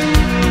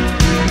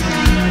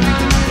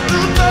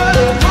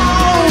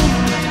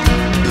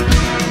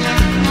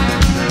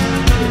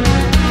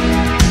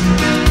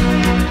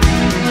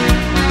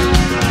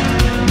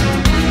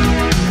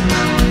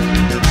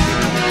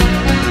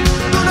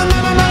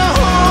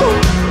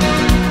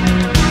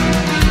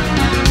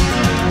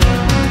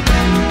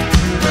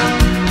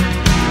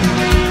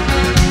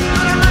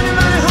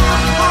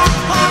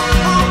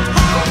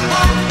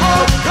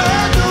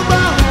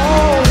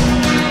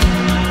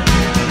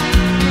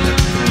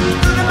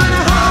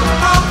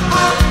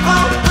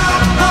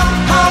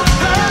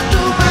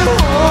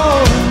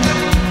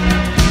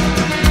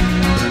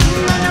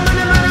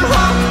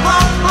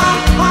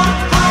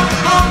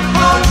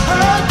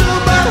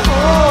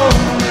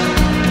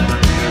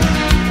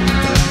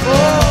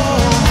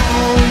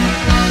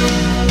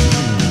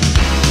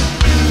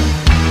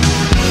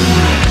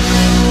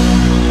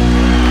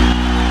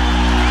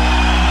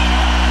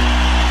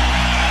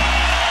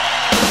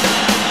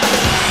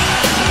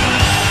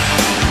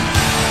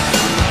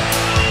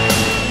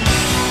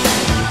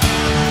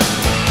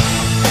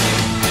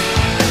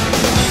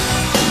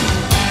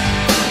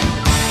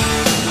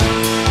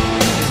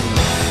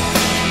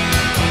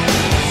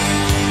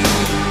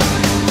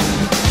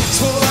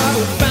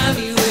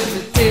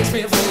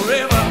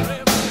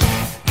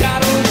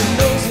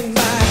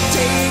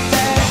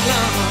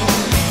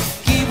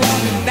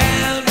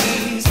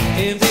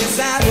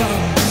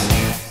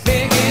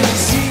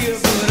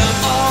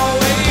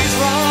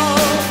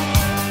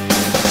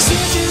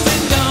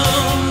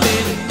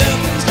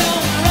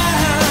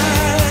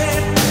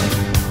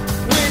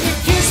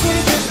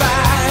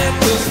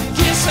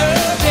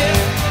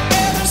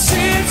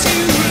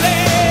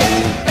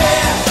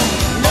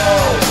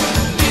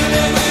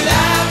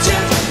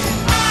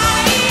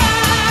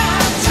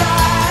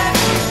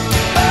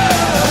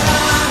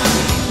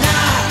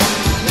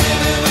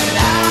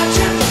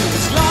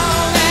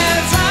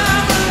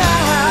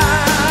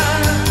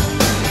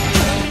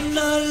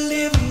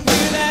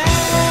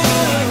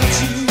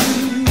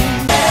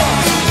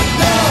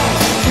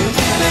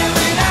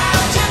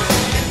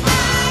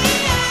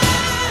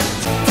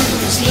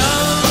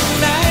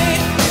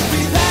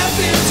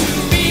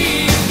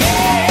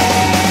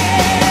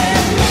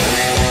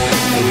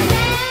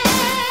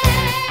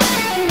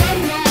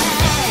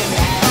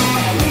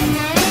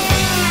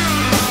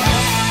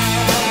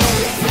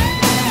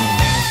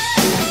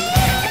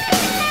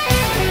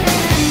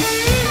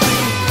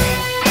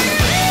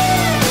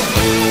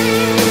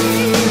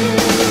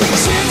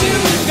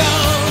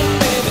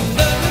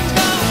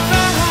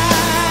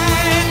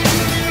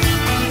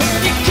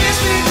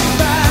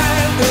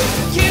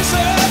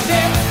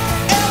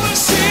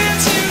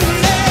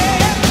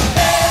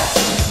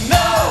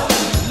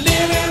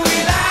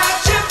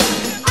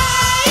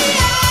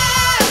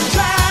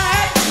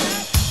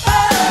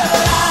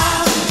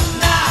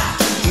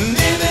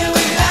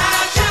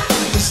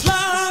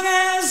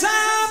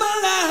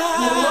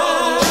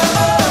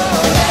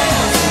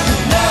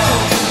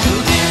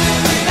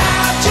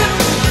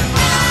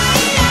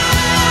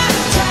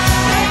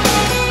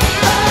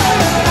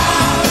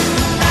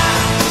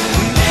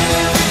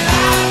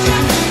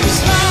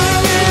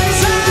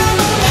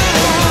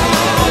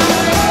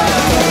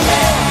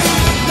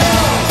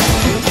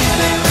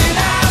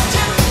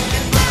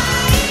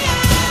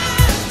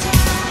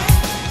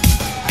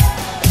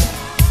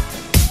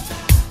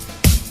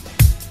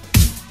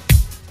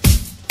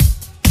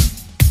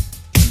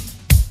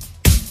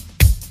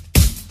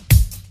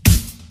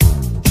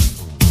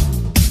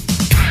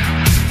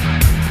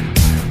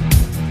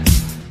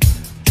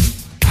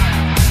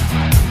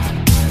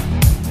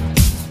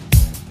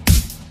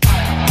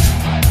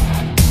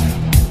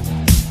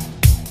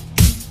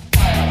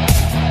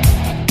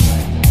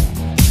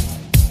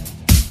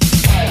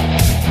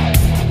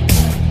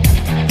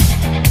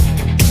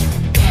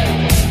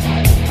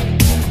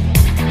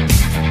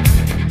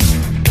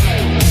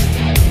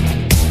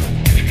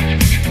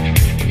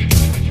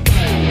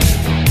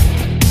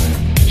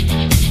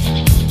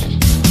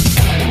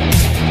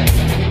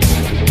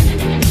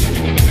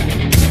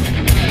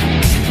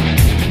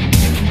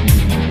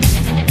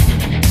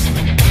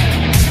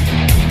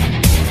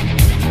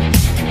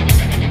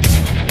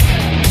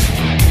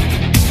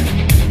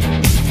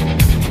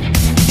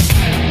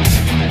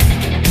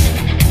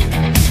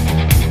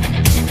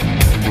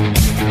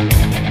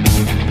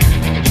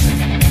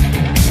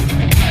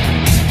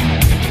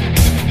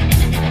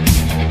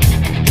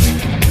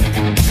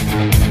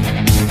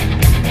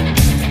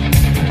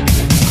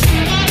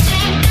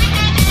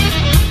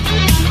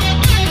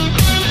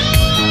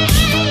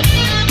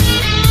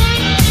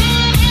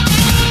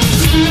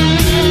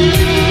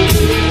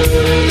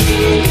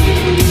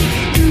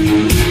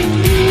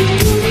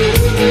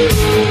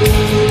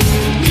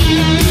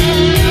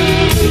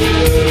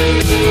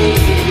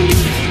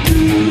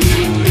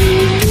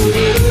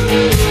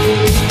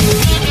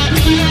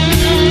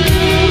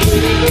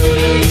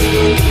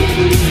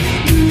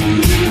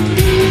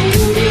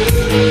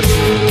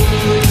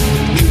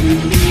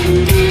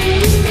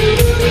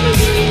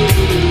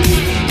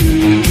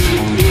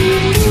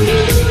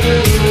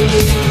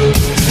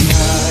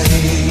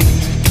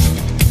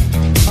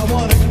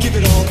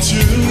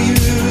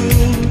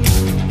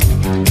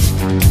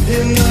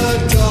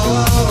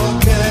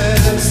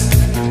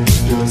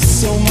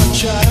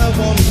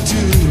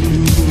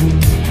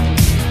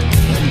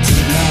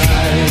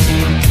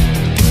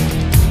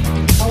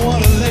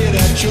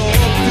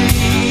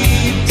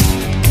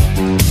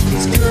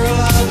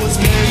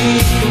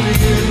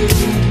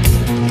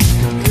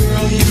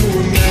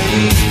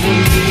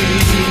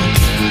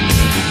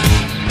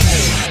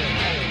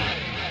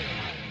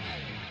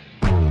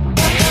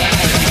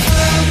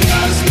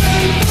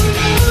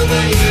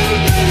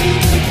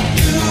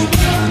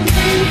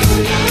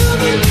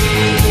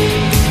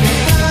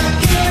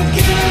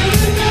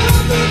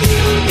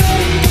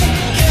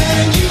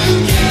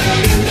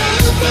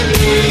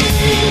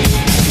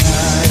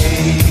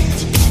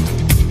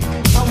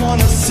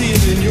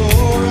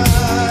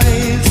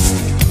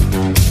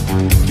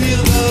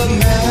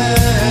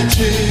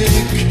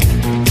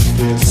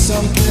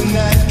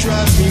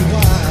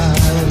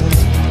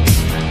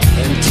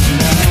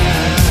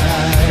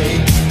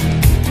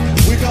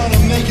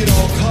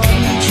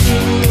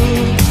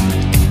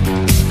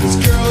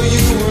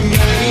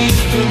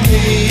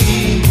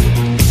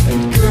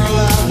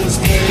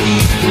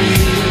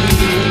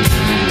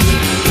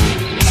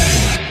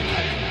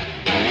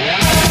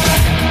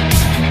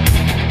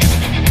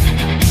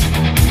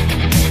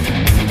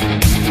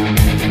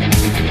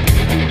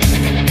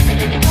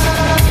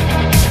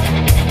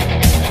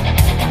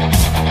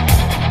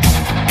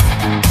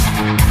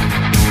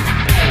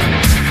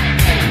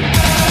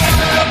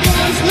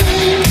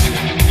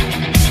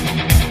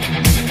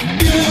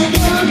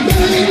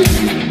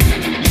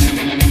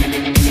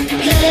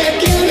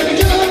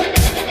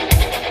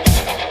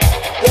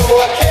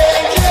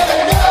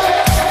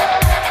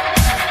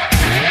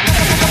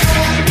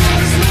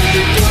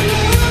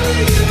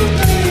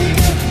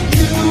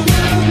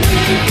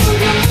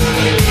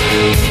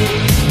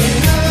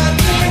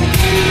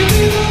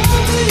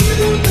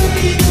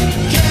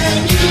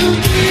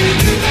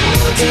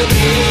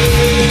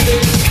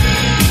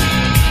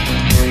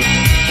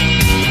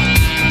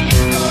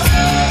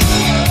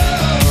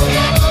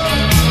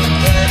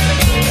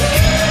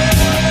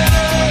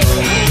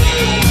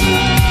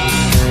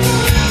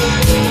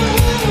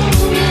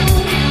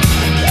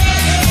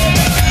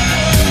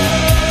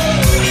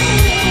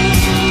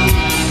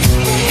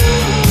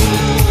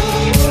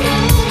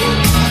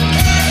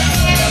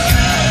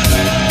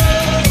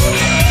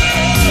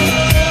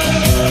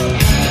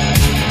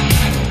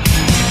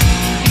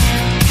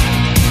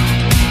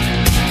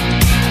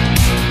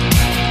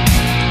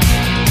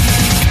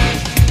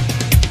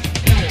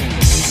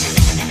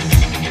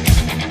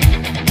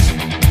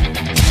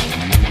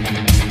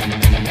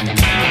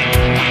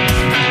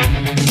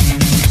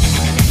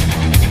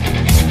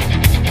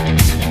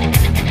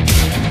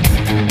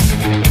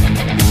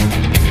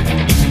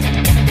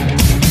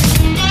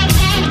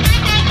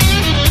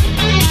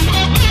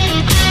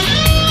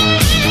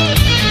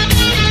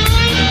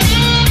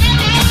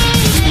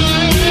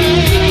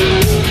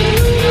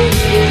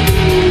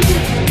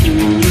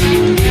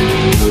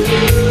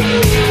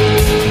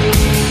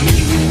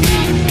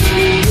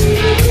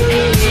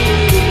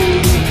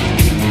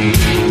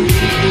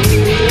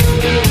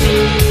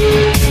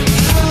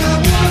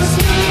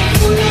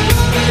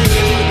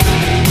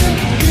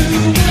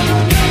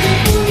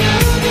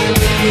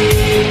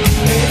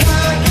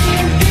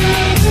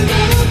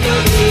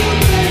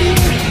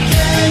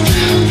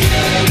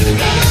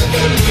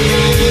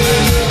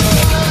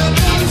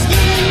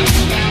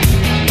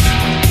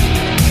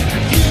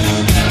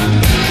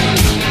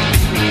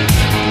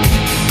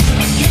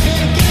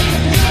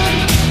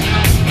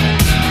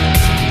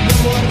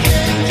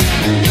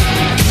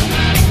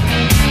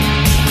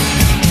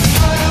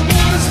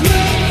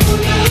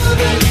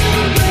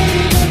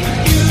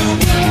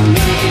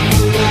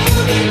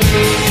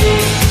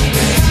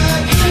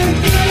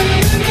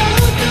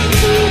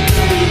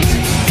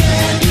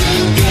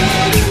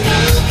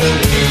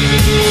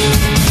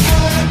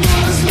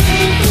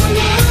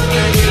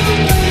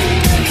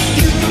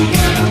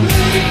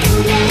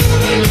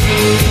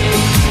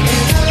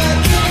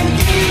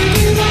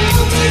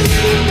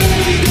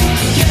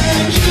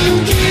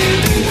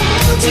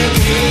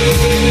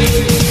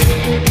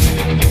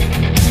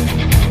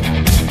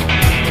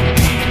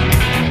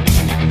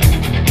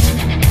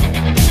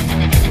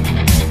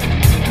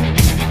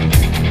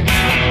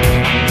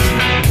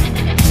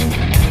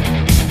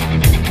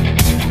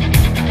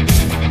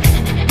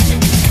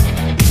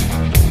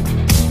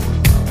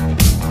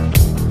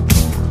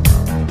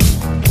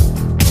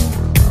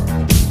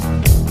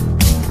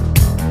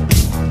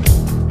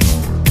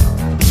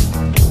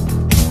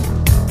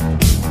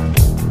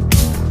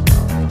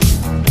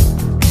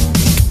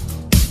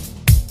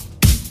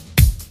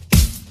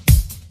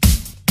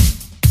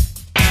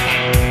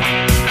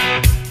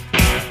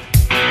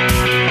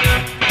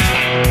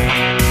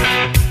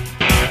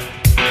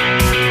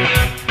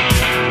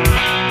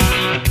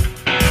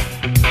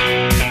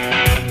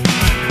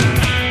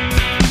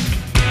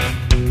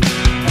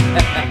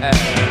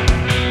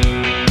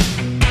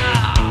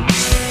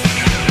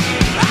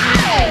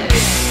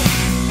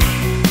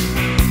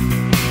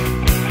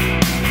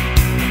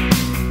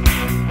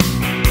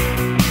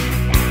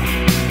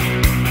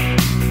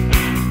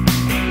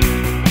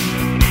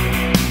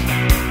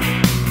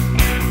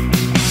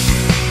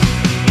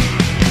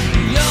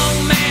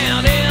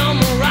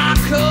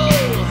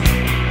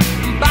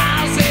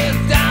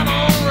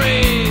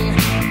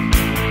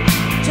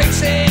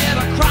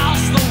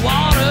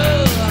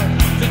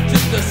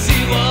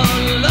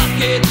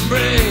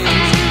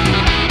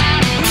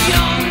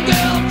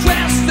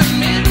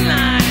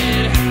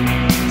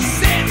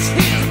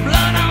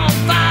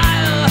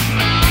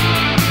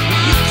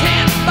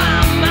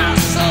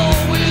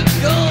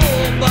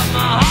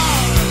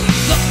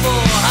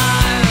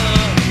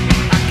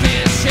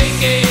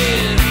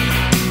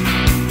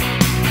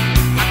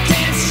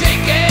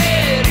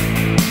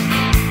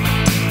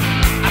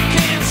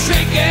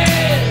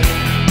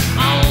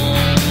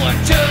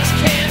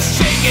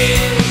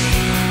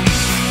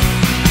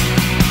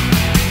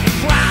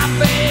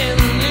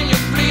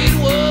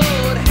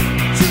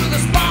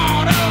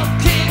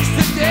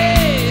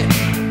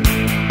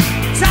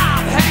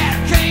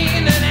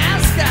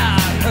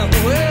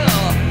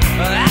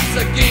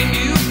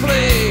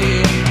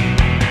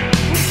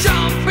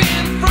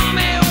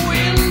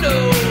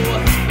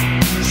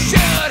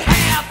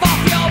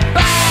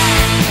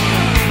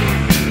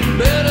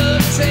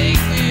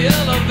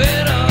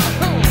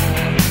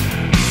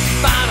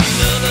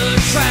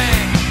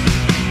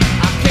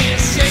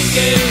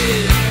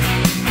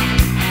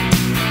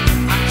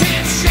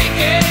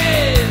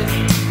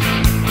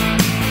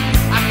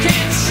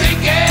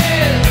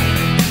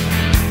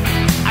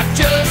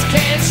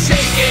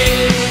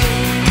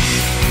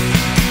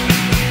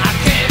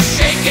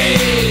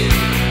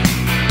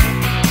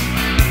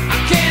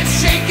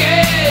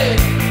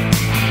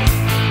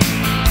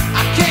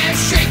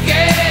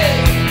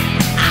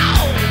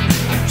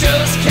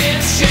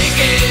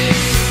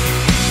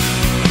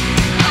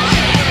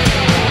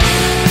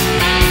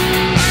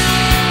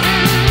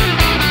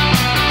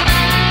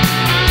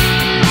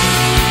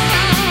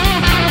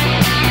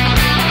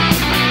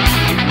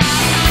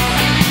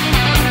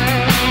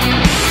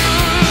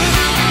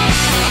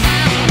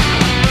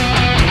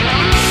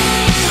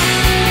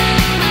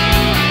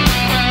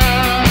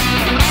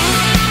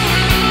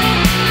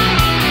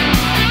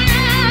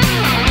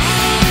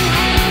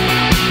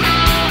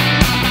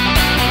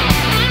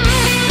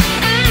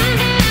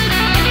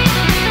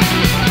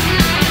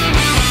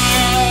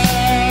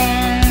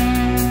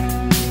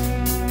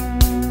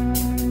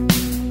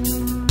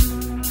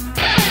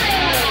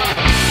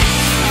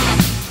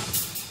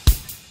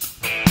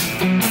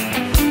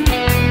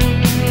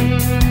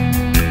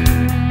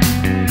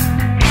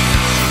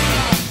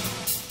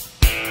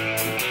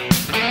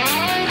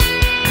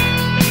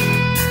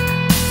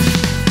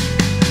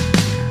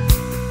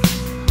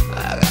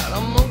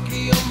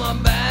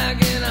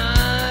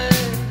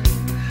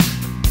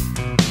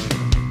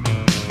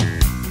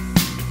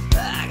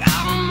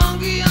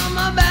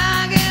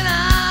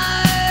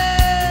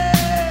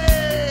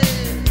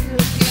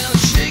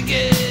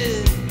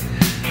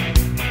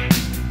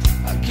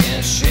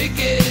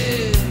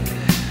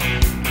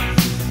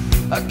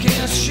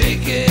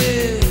 shake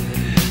it.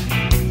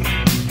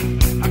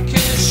 I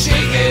can't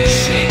shake it.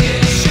 Shake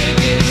it, shake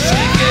it,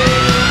 shake it.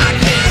 I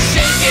can't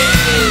shake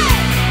it.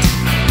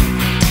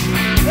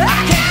 I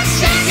can't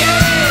shake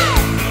it.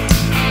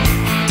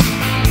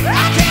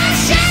 I can't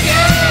shake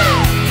it.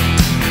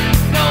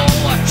 No,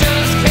 I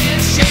just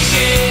can't shake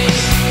it.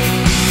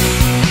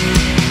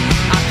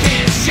 I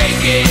can't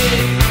shake it.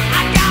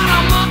 I got a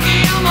monkey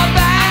on my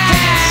back. I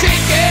can't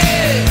shake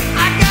it.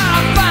 I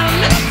gotta find a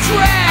little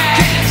track.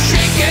 I can't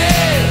shake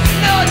it.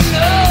 No,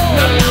 no,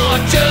 no, no, I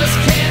just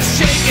can't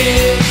shake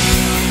it.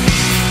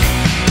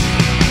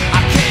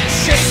 I can't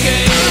shake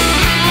it.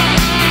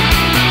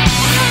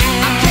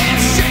 I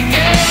can't shake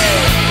it.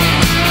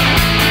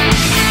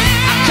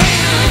 I can't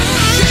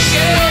shake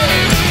it.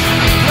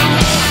 No,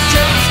 I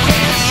just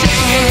can't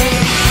shake it.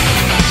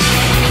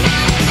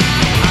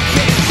 I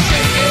can't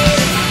shake it.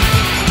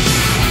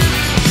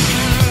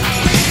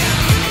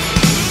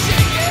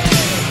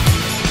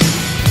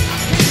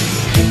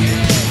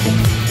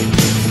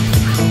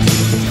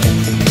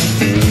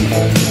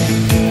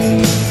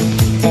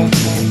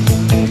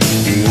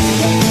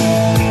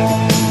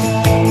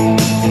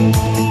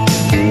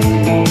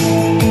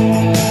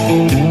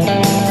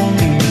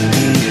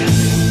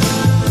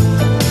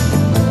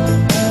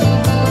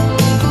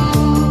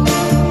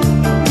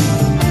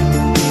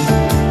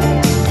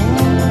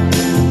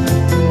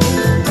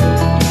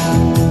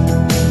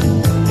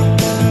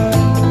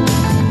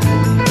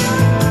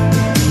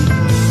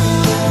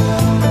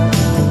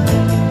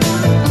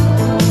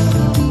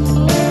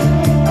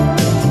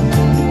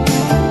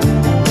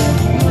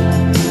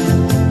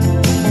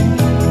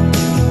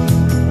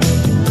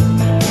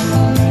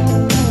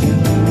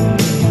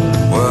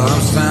 Well,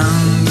 I'm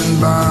standing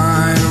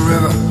by a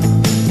river,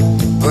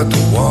 but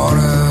the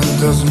water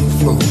doesn't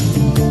flow.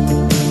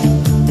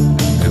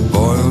 It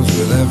boils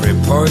with every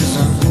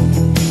poison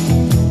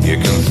you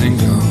can think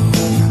of.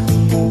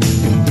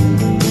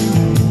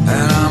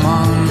 And I'm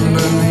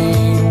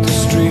underneath the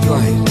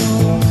streetlight,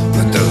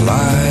 but the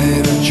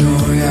light of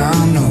joy I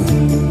know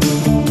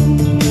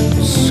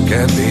is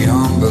scared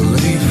beyond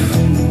belief,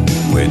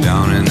 way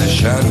down in the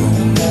shadows.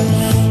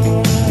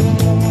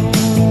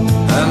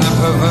 And the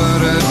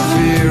perverted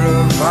fear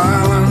of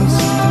violence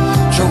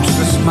chokes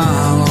the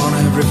smile on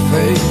every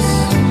face.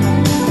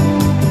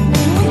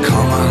 And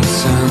common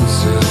sense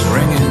is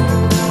ringing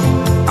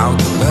out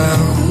the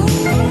bell.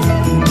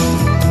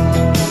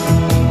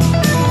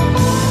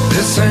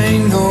 This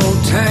ain't no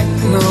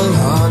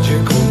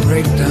technological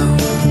breakdown.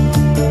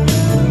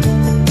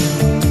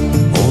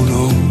 Oh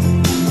no,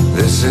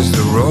 this is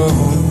the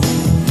road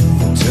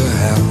to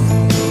hell.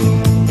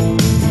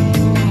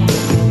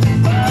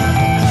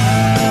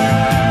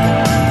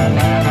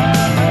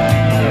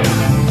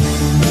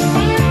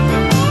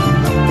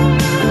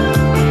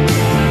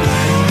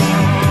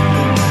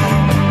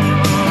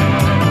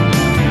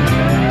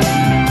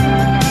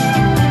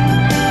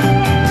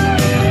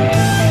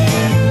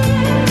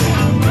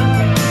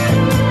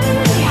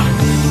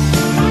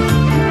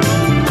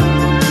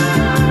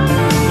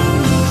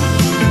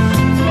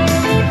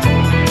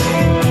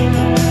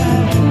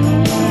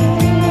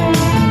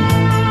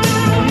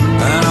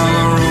 And all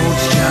the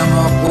roads jam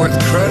up with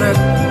credit,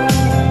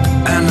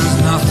 and there's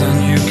nothing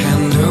you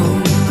can do.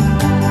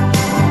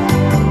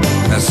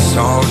 It's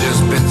all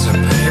just bits of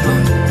paper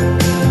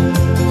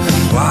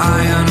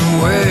flying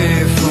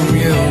away from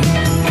you.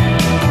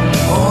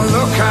 Oh,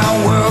 look how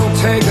we'll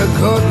take a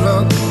good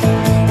look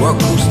what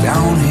goes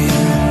down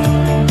here.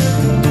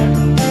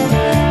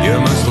 You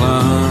must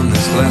learn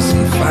this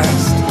lesson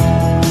fast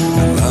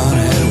and learn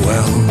it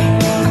well.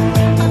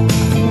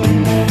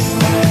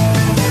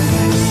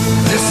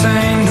 This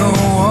ain't no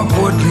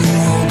upward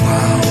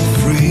mobile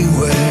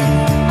freeway.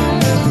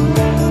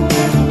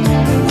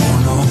 Oh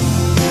no,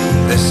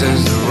 this is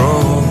the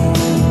road.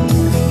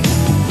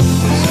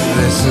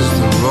 This is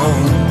the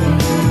road.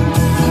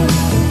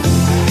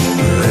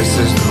 This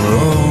is the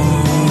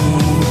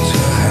road to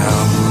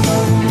hell.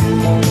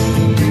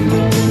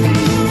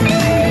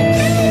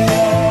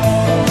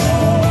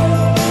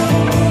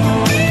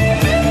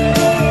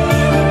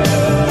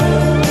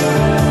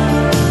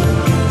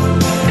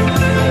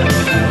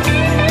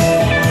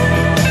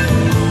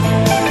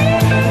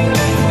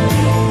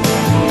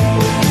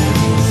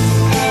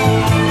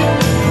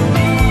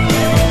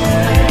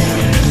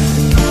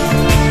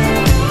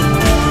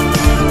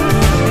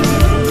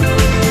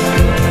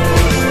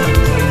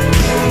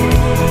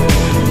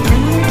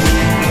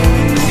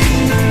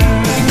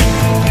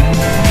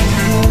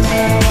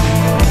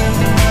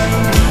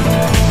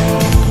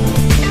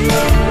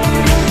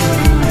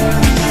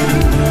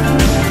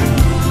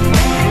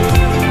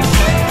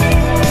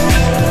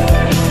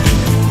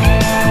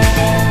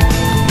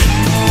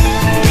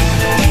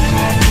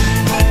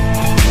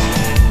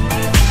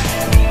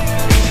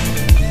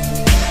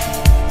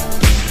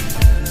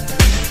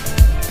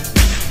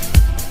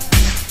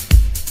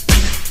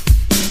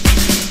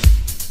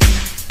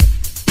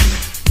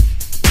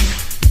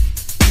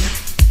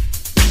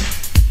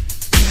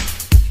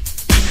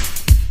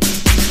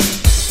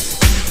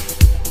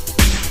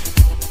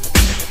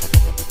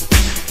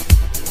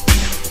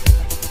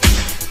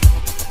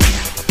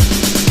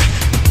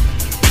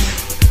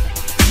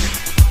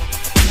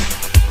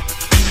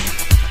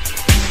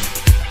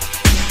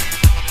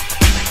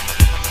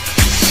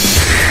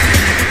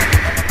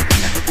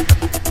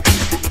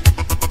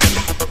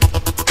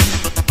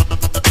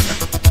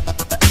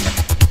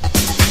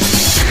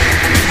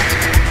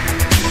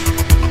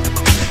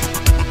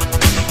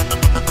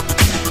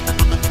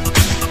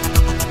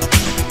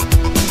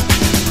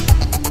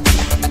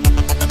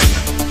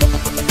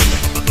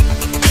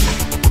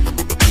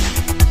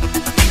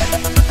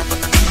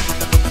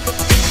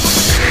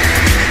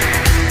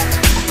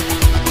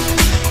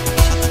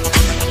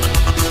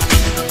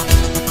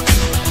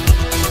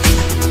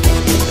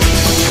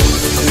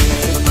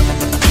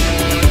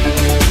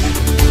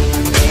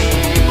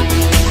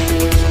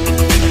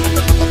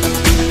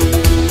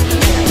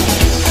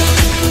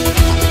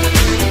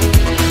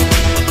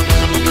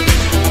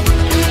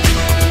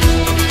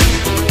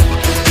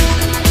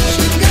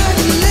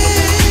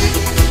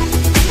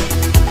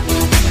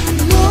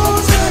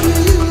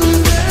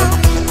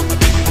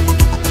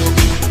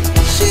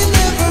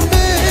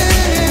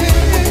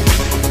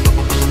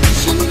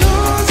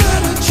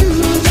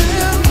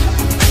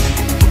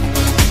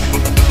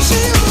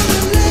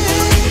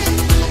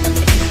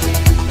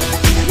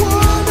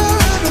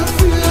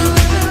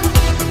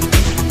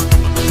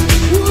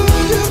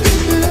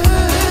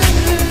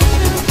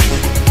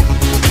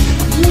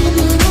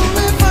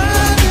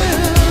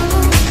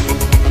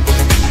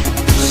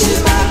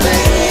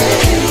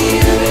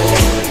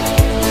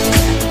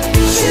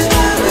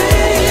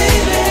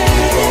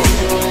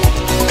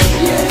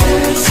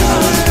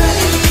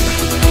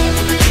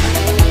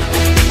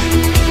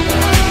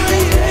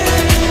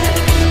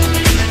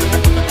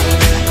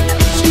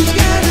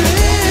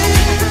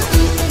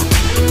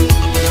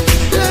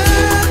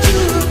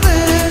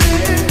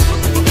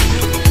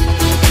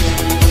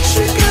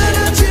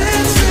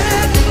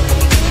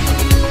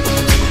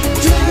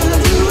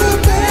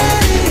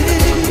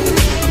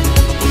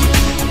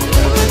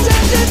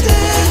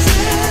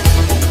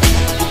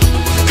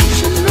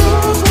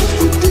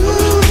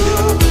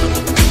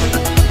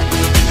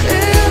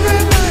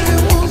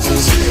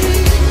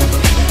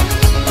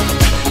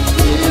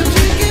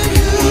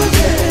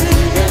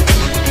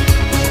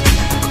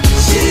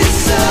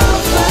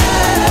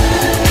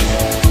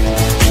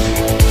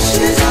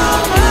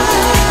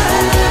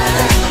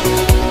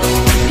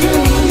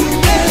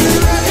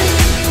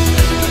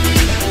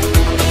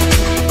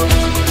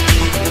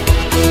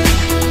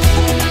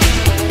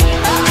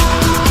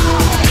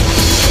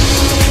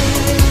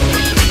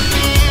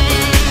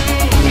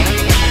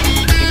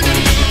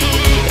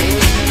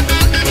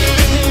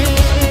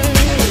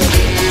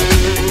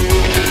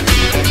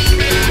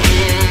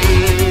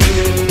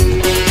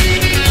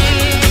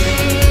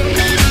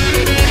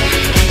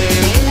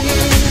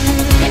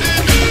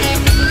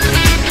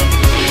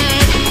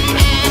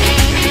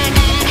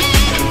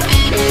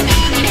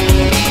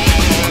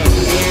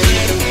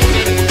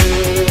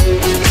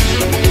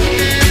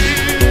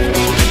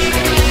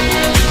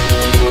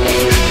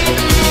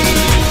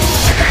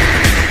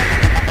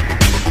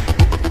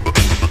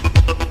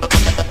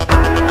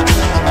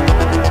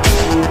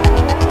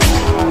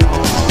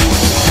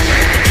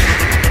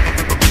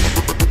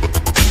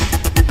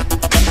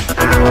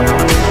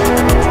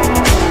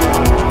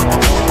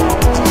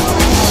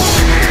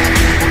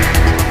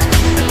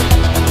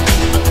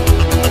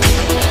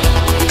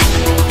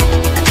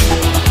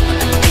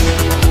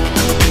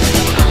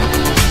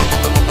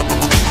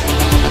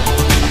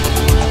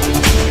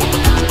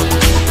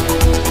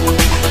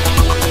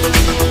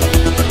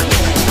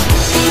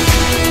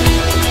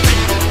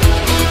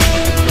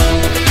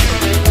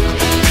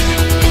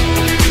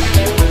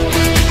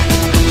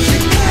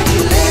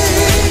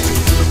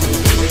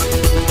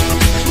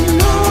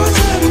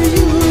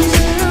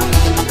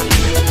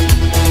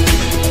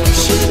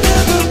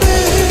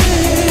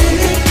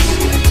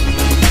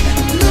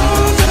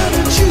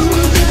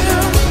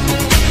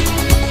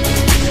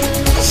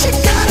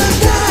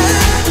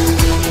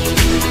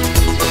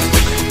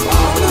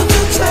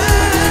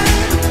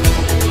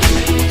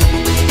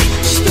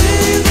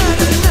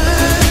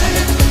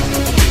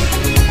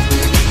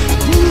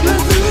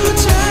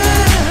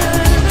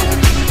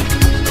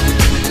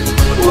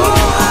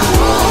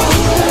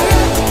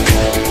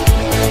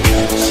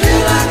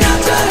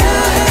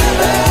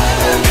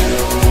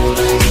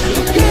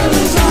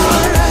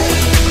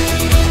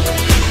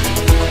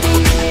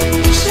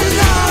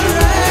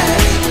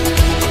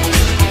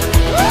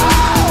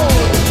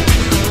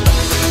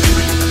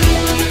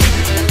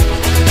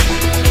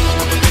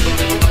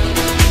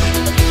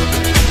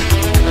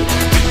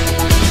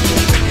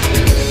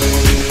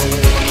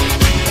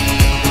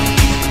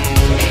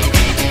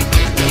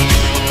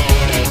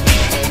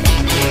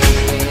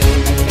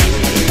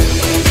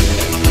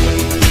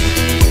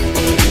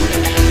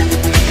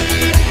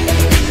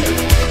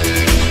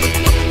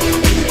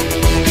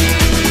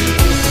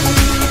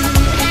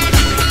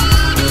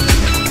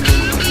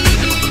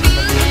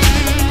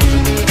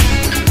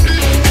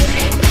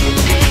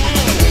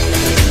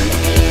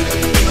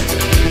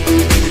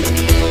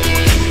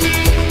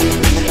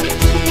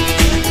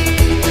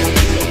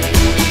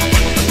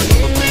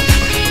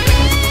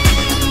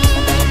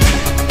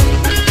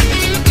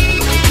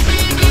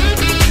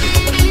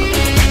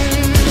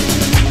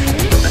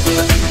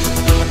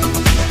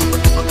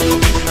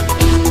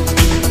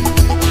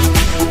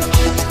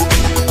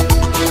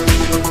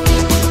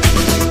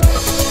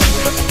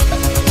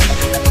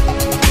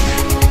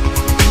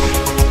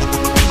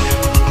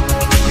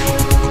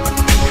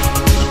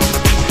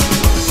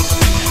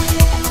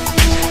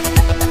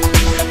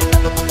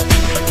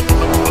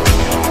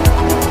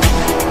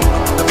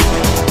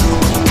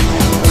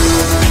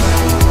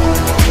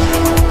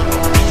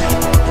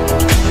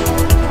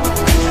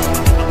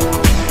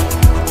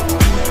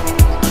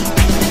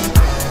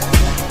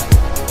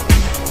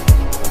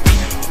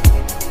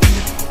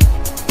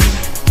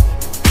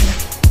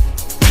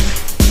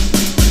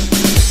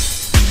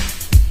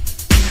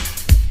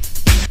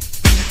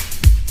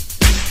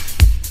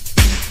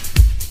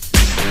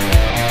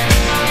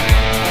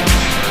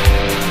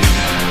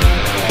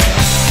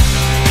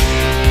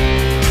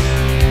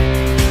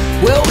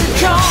 Well, we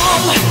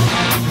come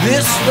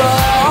this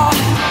far,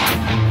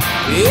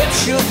 it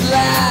should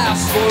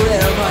last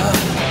forever.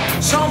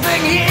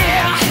 Something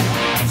here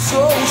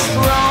so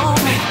strong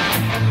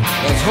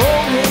is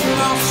holding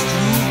us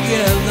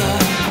together.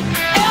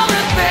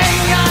 Everything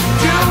I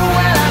do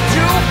and I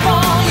do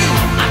for you,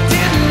 I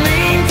didn't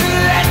mean to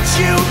let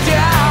you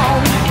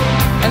down.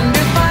 And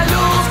if I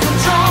lose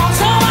control,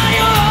 somehow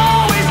you'll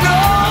always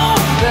know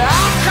that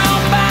I'll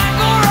come back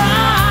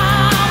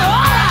around.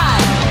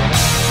 Alright,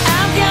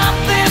 I've got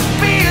this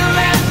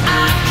feeling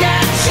I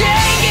can't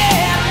shake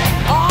it.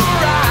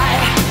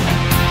 Alright,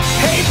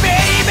 hey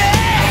baby,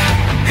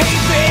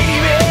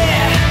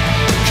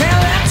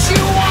 can't let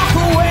you walk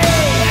away.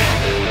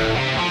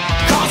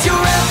 'Cause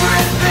you're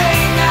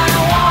everything I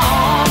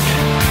want.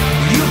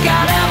 You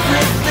got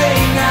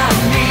everything I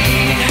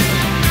need.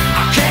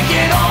 I can't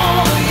get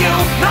over you,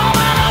 no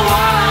matter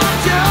what I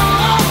do.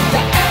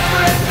 You're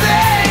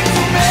everything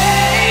to me,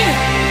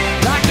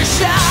 like a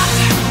shot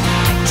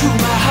to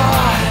my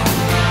heart.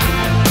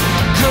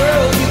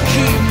 Girl, you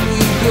keep me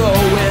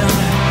going.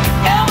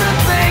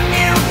 Everything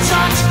you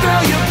touch,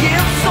 girl, you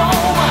give so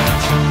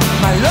much.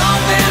 My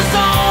love is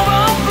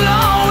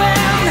overflowing.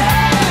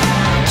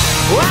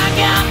 I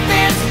got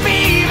this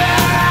fever,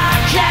 I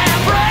can't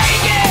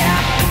break it.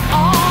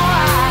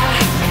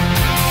 Alright,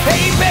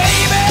 hey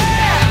baby,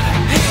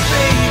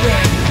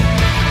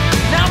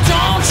 now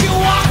don't you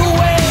walk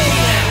away.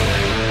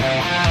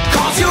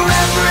 'Cause you're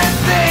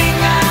everything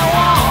I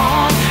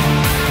want.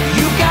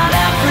 You got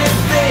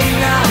everything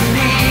I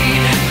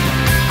need.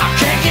 I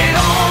can't get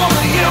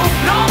over you,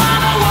 no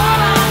matter what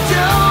I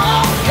do.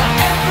 Got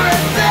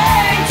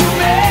everything to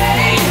me.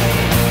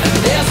 And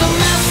there's a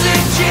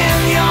message in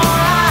your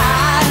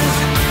eyes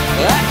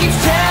that keeps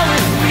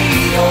telling me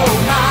you're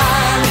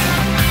mine.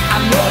 I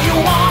know you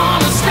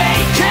wanna stay,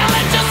 can't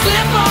let you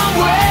slip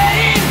away.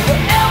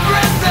 You're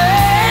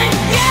everything,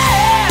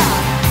 yeah.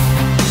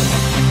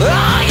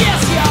 Oh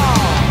yes,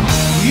 y'all.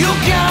 You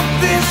got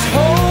this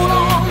hold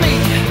on me,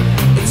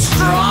 it's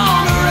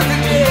stronger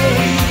every day.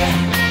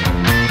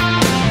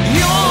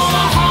 You're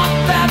the heart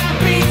that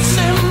beats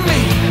in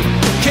me,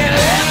 can't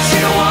let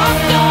you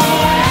walk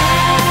away.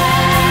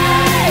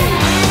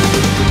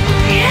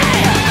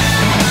 Yeah.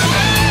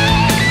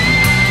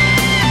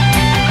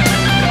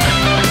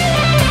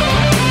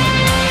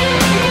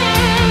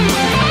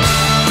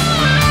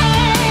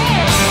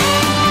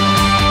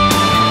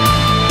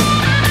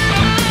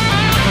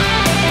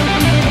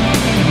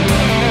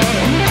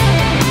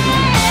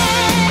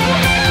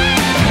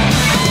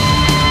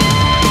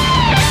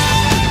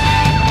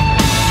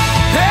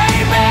 Hey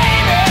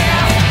baby,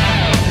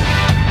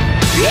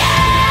 yeah.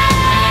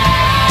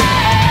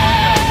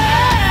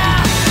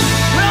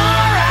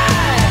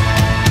 Alright.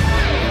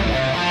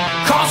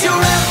 'Cause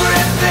you're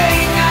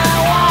everything I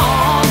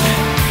want.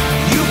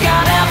 You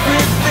got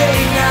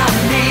everything I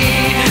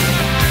need.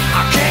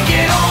 I can't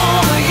get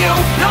over you,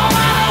 no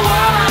matter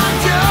what I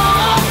do.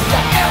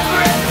 You're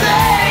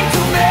everything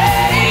to me.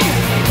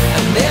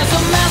 And there's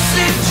a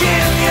message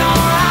in your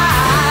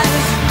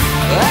eyes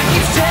that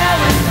keeps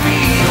telling me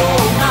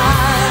you're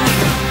mine.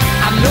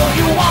 I know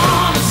you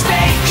wanna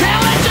stay,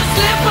 can't let you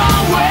slip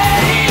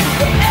away.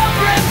 You're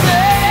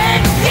everything,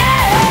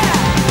 yeah.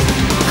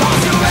 'Cause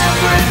you're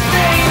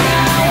everything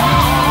I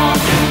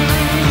want.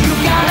 You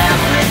got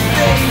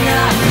everything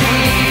I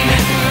need.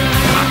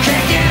 I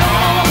can't get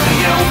over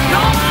you,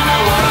 no matter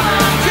what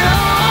I do.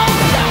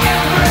 You're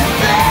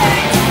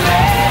everything to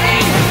me.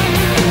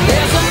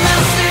 There's a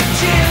message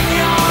in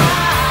your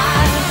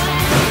eyes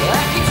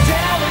that keeps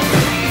telling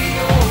me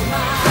you're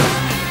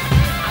mine.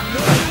 I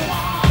know you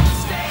wanna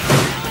stay,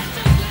 can't let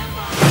you slip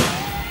away.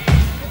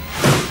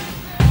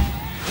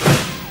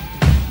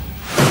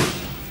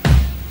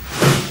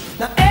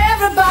 Now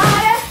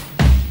everybody,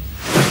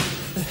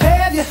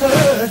 have you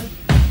heard?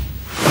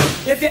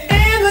 If you're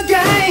in the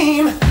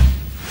game,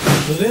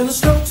 well, then the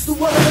stroke's the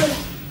word.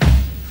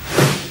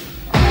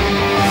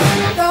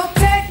 Don't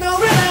take no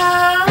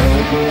rhythm,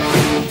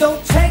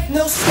 don't take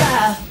no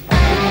style.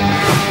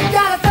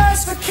 Got a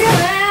thirst for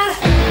killing,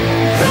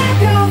 grab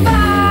your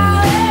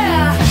fire,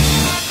 yeah.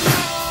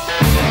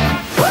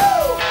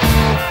 Woo!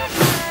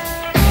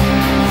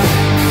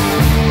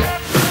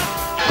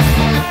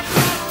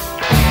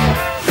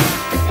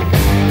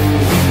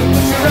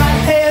 Put your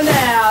right hand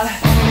out,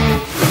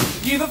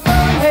 give a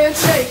firm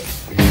handshake.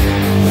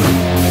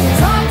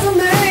 Talk to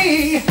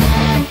me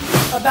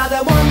about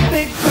that one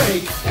big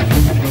break.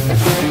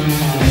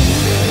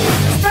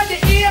 Spread the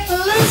ear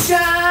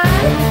pollution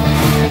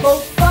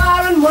both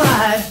far and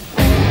wide.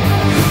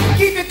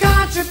 Keep your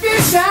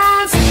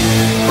contributions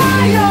by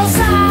your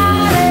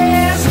side.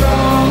 Yeah,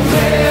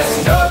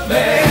 strongest of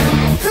men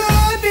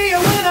could be a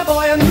winner,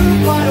 boy, and move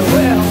quite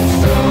well.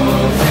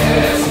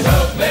 Strongest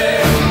of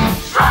men.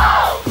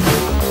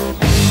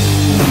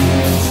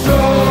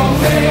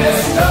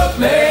 Strongest of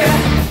men.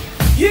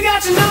 You got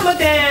your number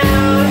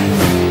down.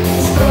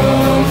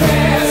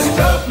 Strongest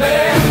of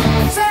men.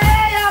 Say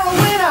you're a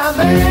winner,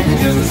 man, you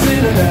just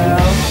sit it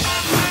down.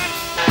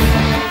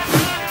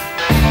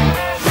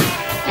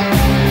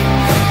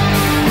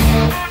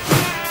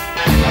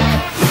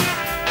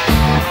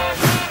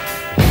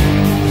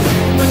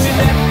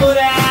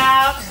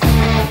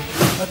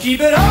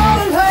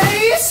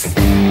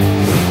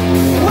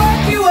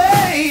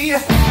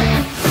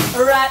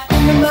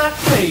 my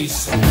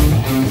face.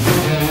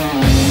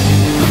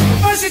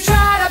 First you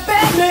try to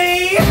bend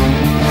me,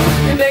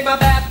 you make my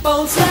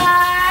backbone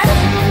slide.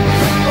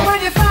 But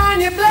when you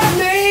find you bled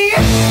me,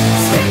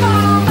 skip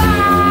on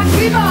by,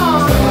 keep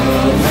on.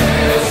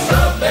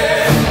 Stop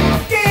it.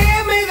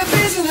 Give me the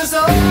business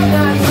all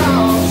night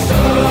long.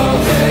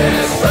 Stop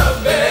it,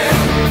 stop it.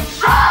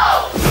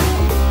 Stop!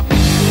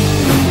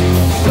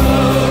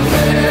 Stop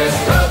it,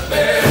 stop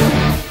it.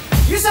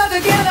 You stuck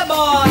together,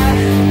 boy.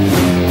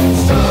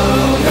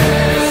 Stop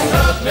it,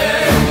 stop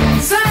it.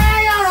 Say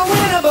you're a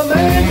winner, but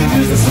man, you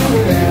just a slow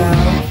down.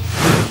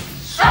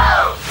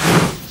 Slow,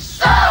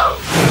 slow,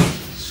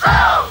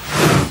 slow,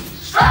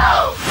 slow,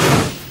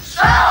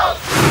 slow,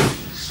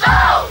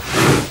 slow,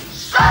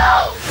 slow.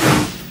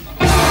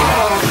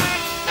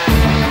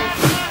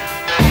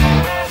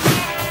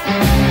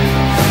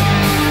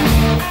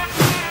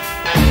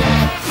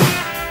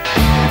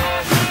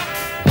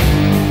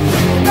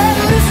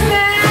 Better listen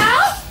now.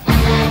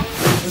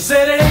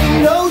 Said it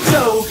ain't no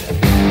joke.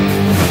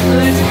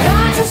 Let your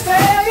conscience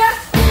fail ya,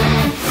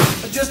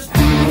 just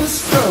do the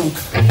stroke.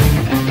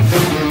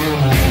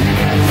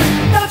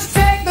 Don't you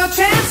take no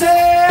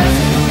chances.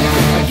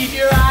 Keep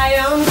your eye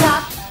on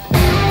top.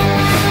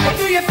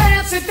 Do your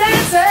fancy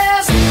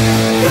dances.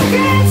 You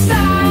can't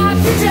stop.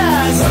 You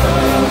just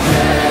stop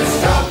it.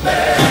 Stop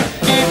it.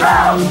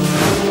 Stop.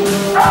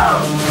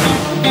 Stop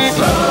it.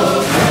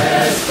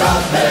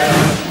 Stop it.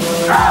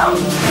 Stop.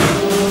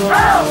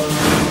 Stop.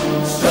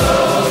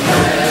 Stop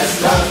it.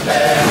 Stop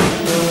it.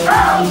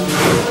 Stop.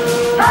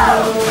 Stop.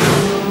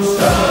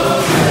 Stop it.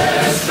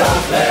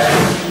 Stop it.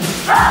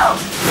 Stop.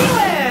 Do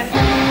it.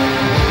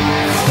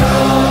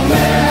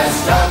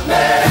 Stop it.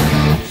 Stop it.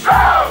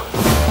 Stop.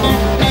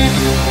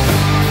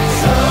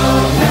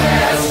 Stop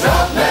it.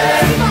 Stop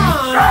it. Come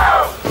on.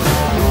 Stop.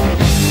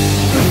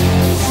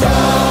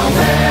 Stop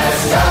it.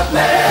 Stop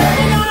it.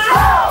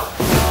 Stop.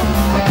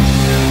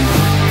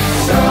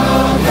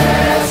 Stop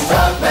it.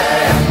 Stop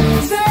it.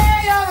 Say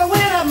you're a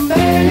winner,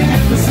 man.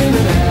 Listen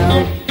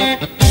now.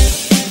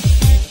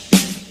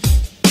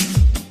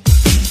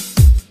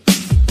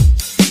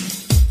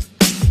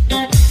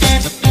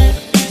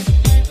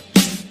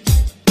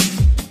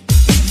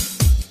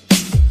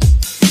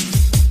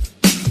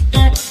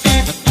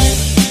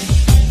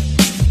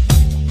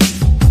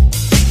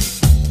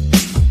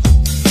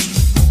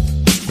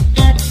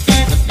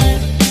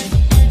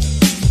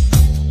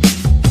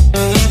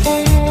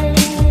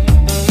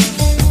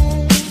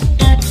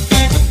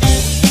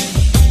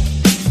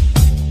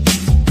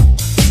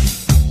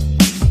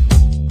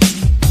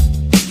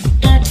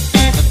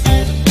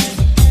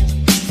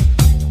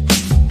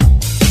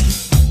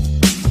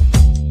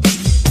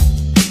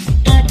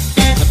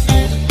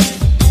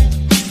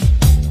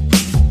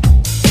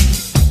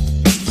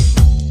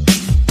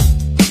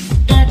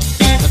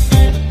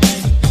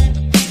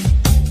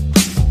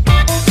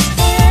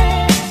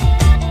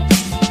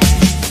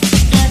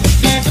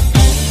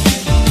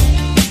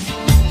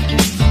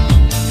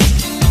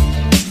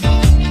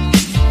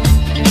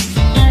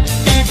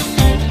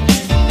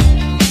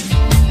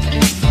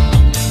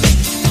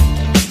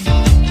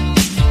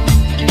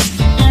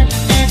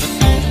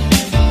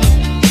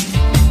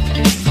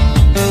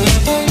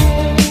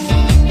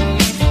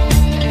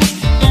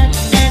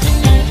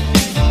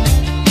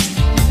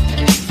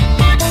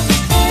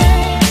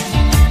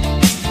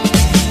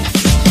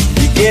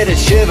 Get a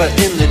shiver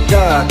in the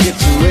dark,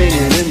 it's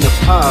raining in the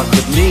park,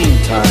 but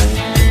meantime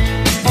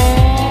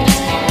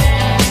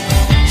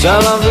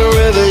sound of the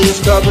river, you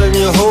stop and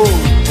you hold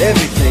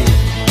everything.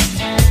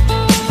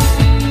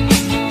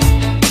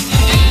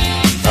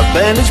 A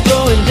band is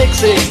blowing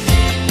Dixie,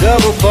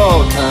 double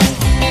fall time.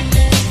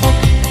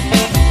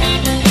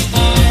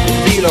 You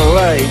feel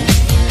alright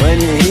when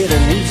you hear the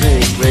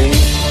music play.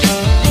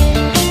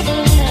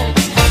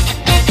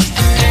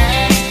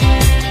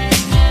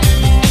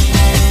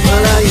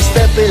 Well, now you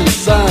step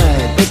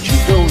inside, but you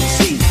don't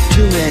see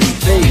too many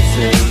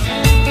faces.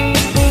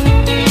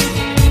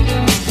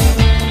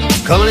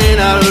 Coming in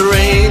out of the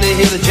rain, they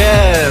hear the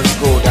jazz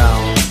go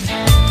down.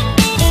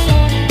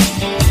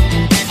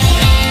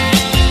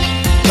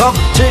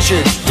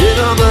 Competition in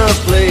other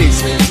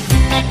places,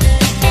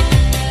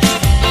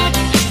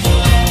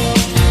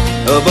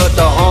 but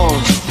the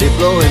horns, they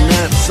blowing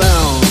that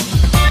sound.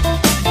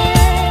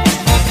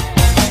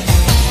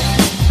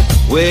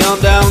 Way on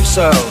down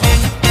south,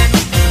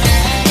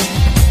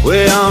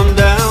 way on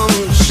down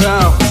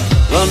south,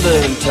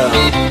 London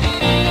town.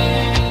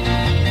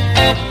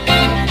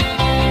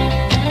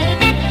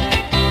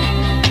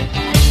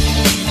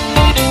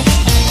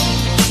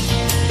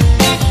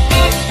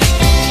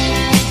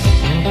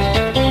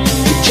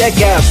 Check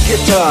out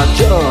Guitar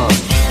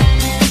George,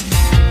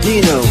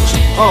 he knows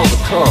all the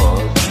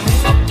chords.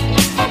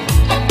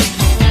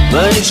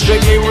 But it's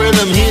strictly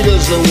rhythm, he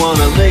doesn't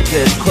wanna make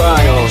it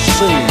cry or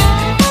sing.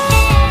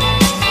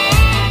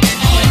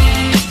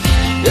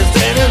 Just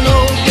an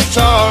old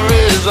guitar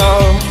is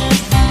all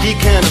he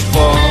can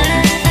afford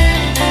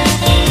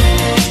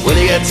when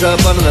he gets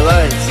up under the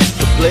lights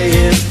to play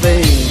his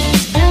thing.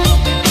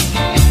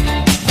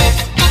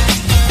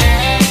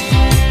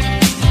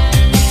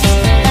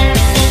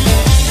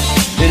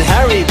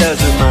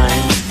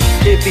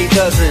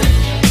 doesn't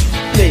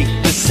make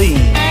the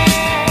scene.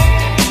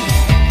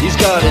 He's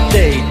got a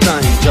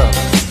daytime job,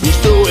 he's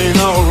doing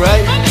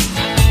alright.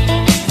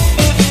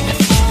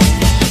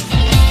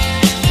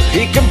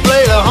 He can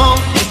play the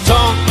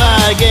honky-tonk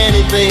like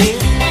anything,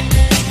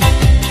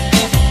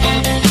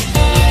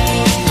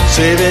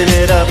 saving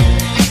it up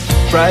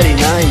Friday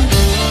night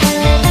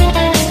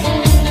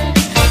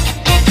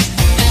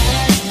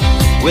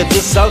with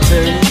the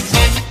Sultans,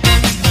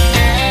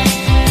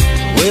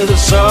 with the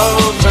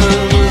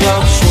Sultans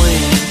of Swing.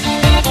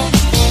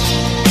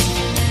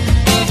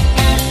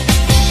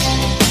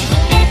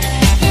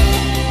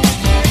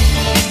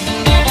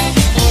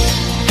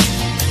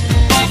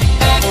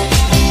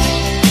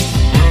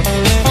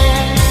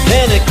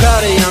 And a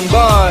crowd of young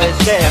boys,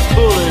 they're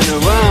fooling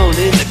around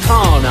in the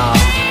corner,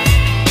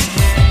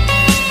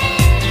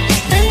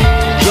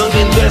 drunk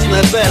and dressed in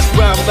their best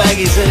brown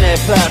baggies in their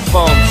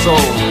platform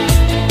soles.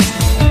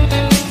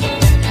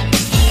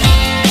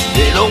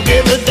 They don't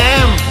give a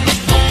damn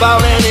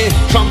about any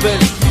trumpet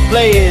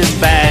playing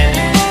band.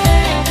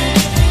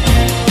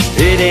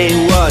 It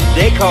ain't what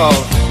they call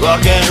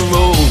rock and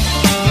roll.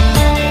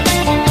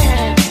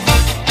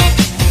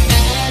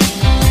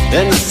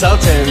 And the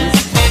Sultans,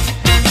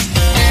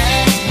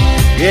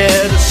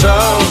 yeah, the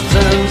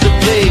Sultans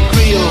that play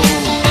Creole.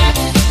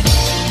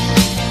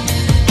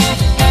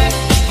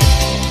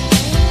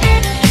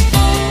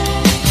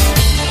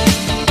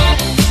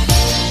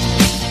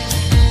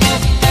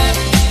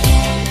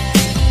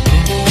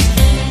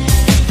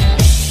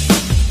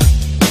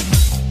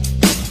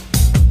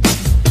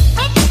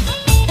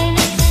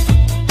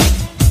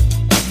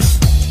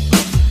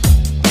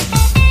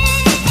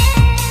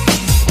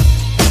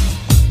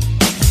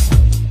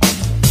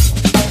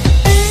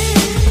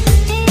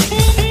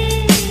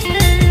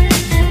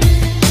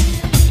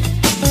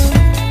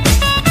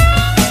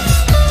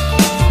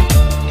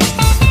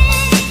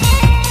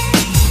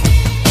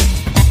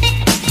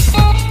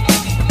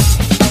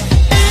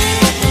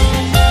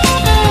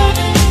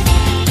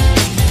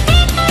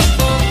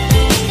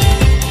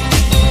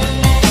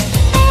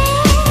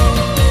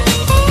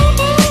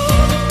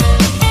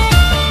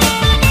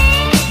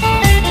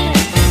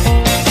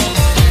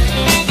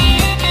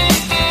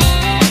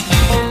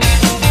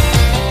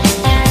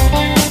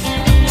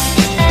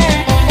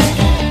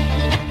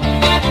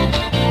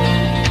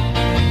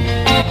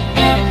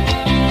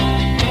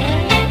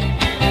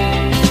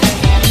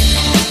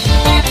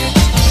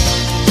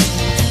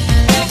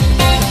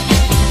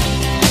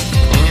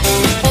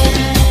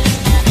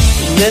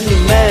 Then the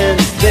man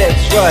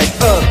steps right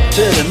up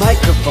to the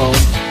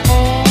microphone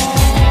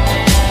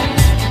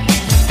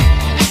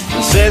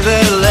and says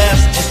at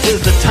last, just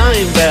as the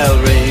time bell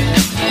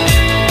rings,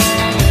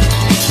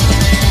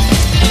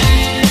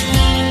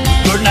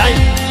 good night,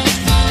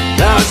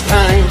 now it's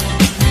time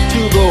to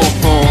go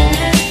home.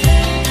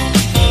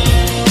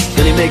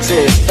 Then he makes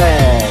it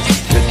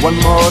fast with one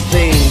more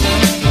thing.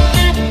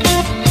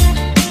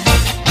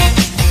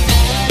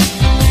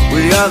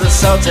 We are the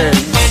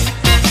Sultans,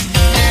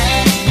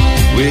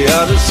 we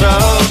are the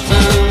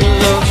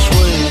Sultans of Swing.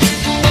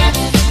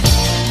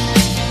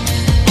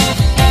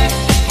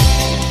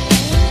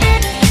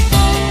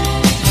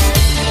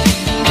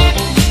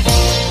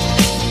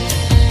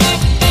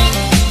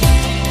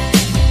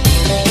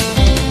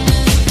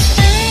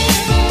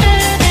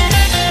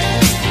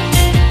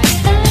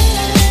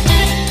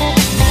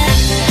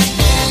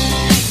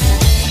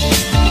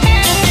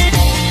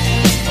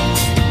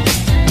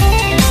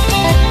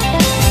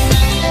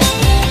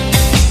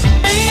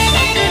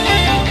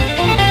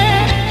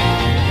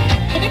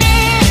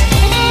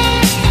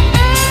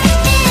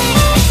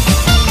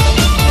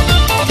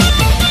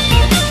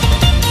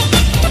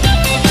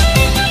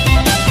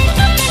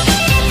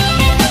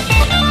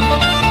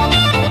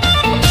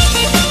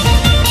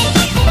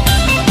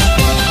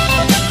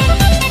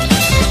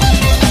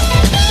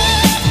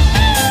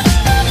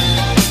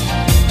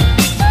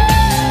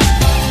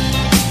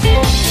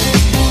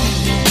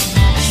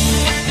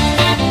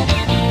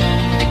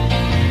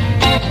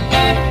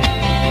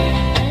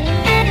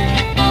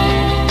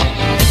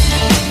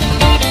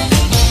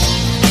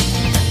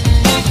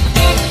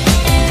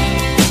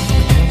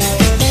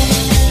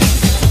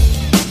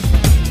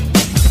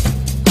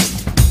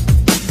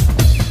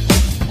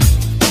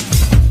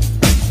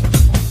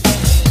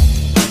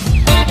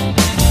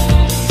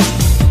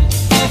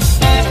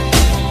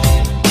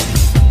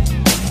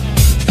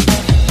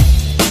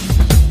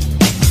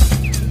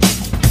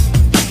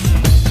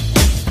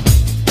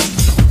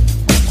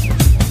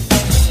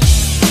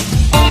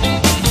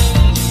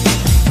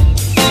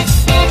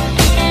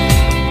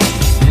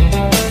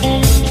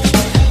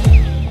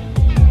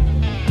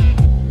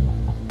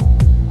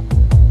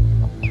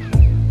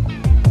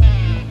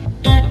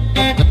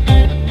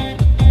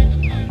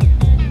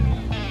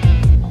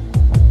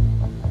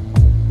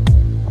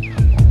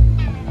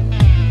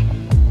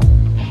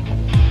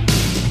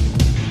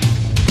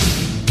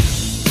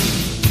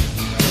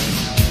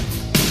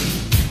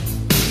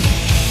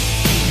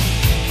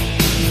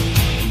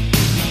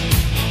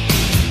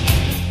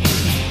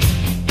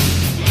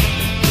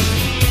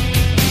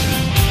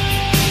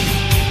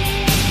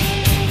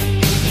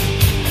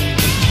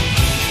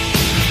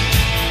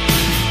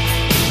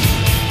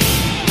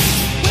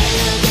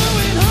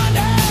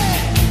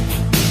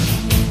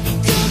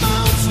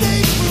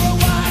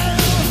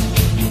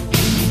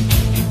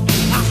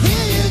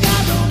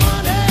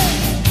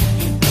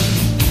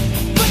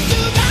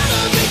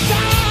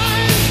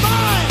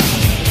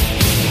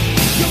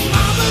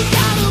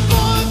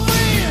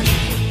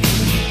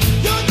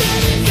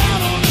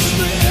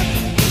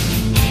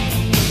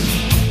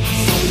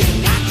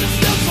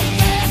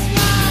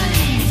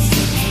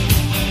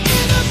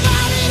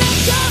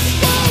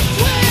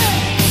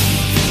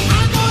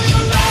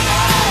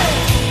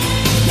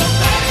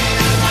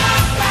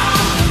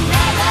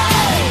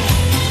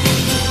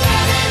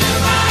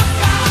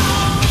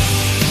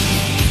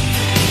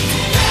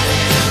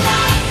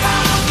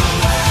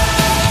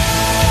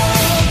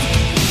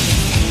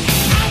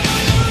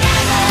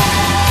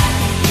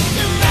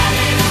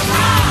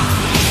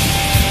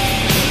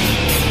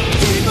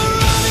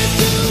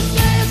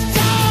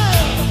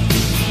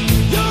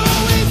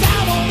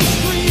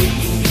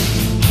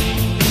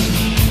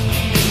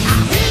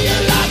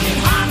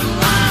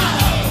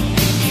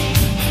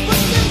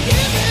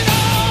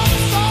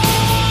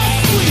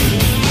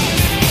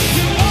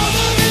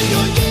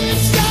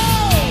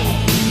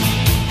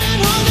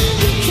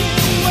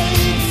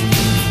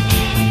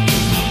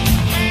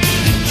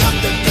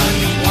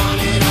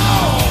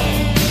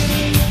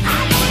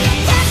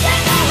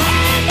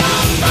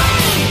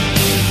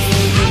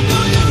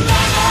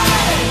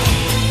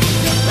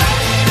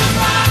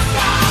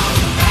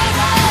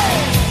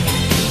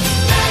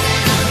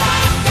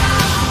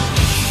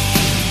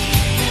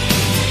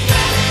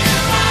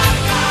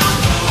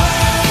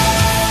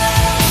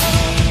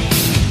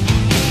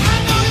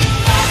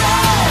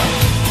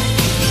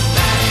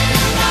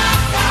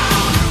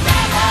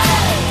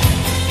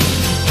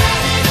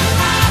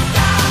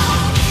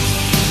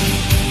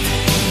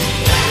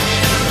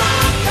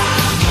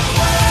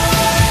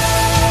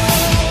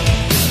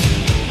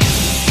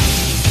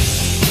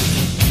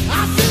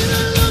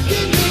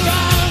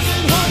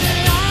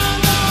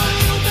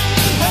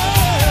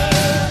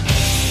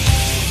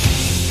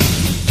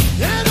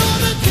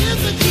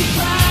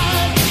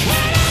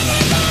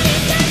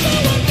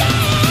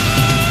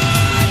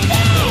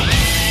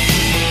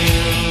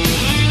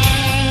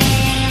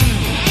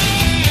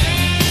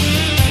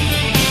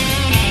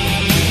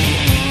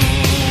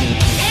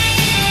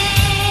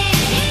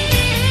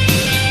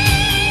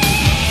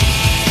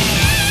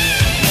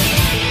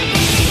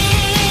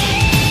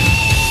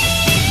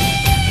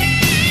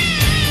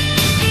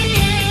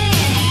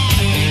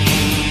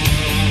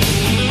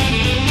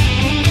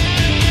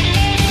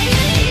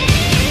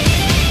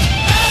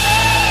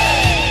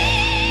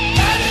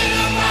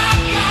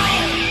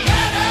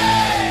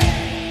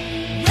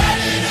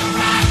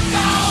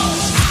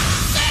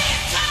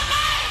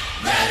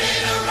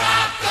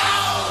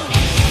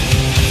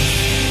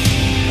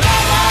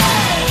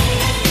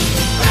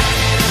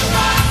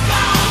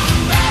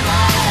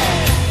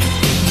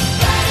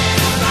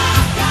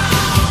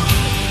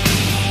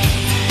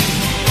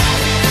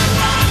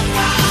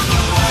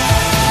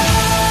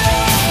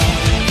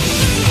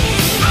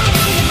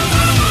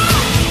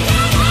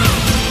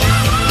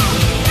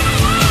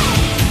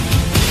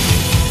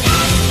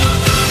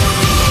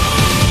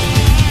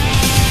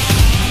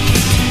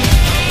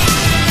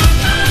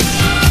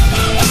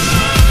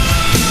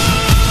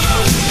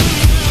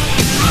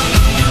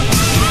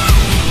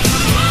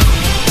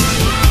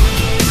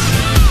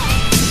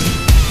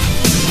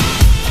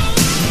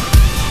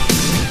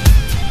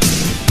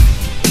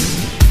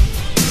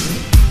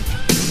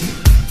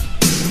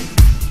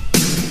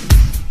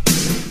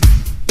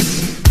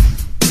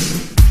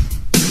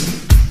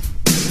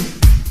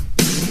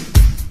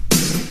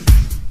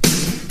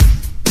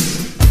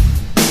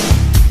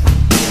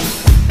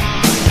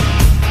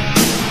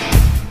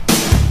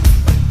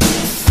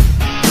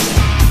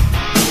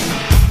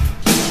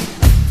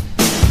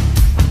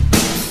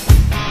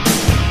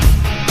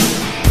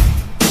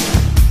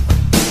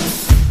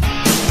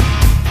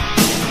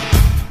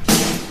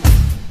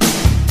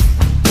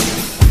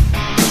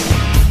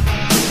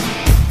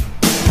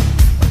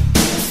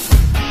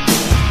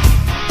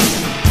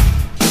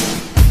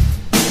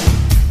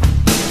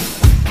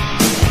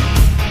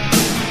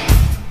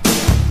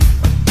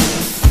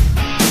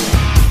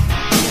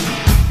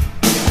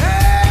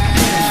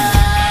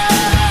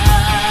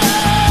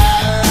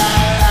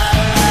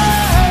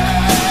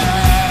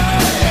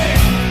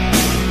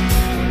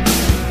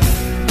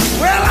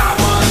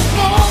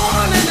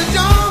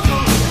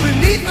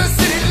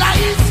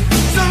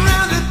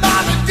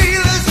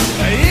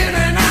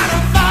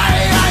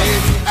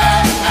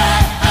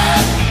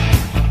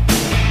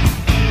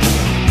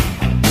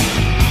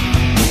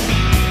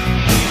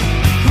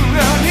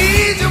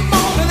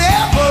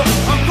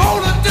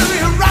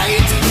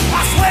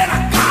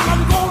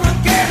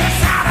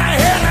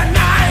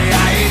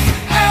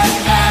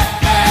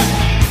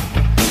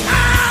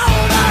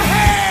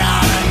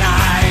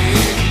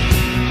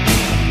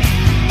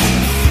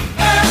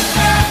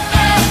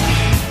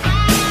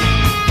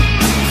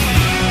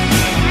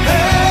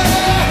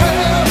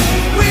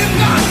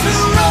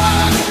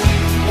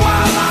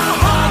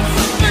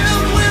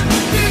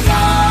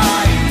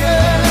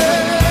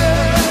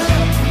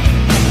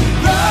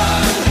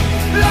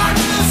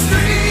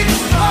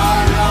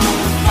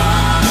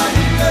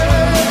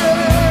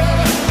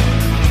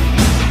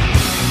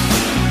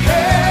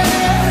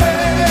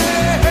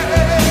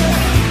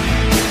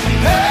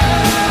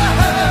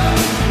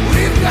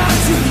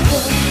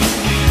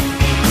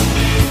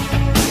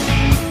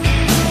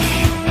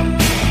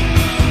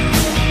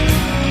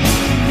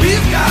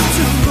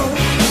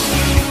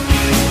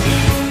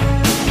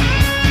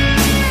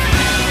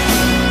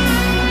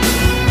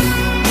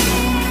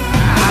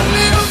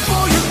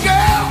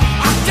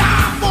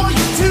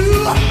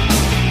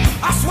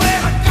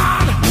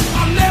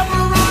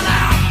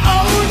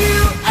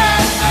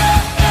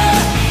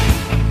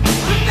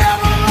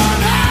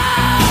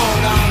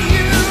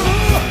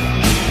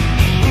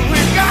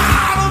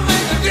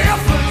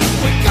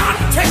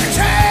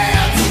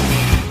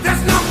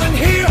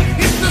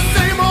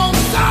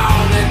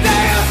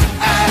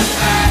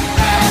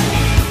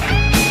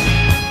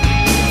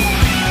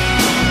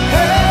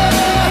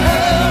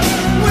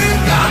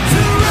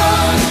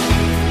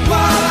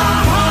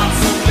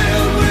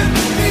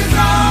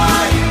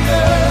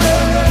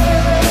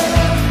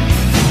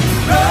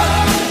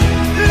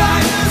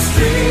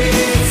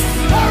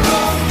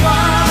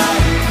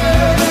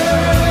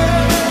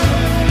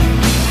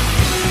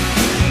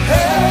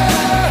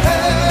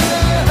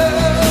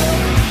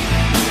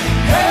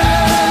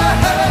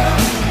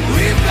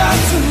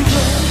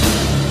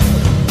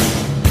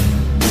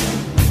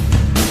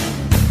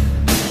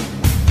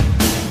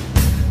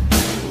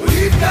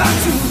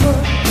 got to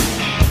run.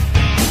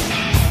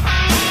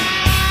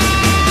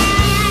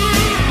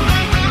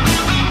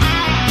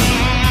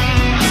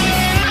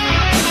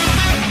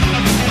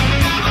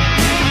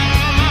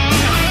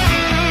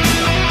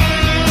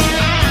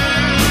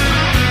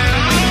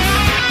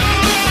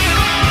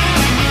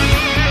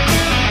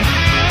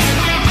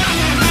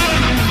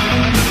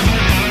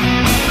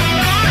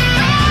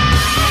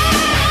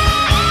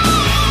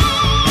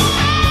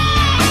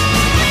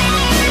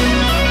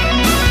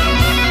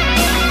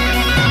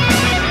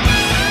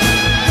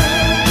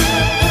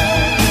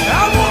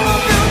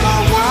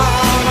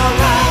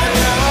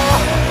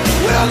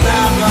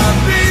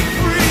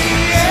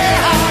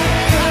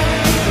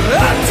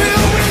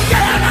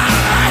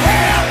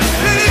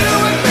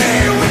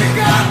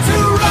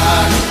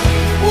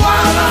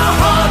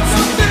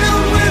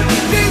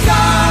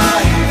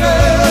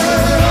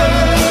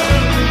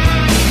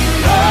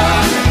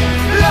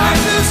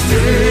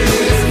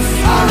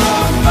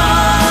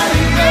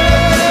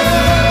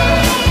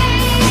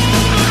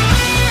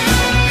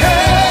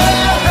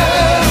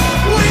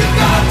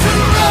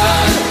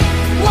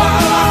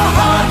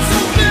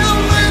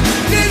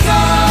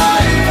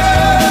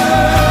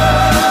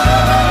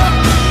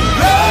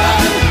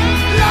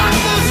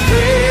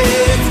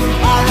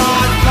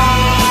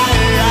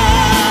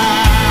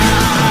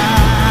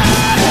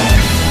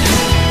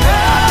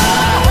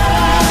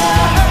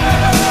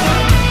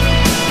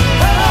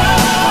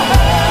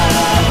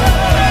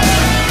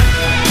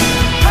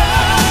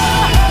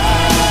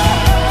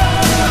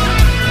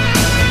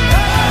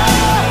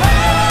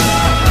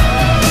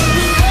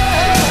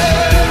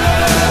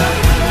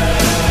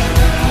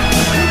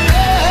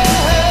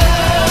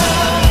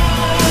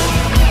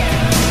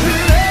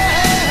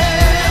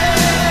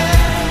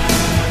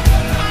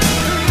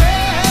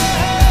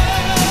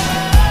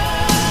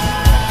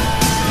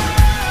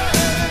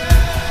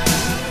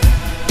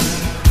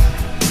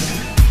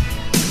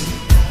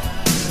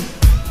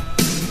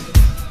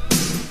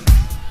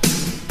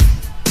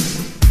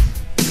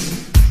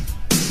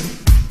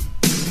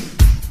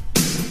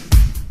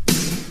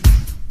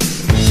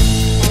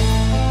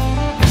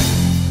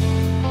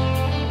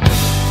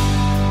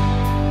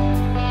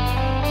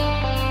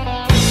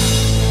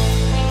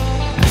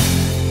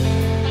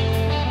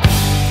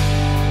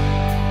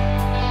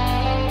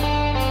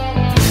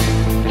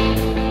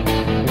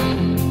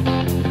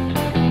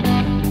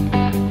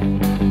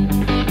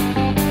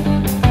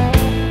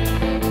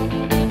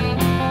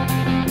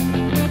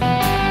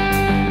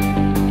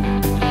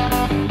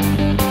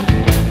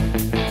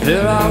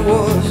 There I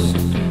was,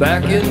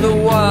 back in the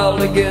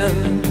wild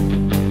again,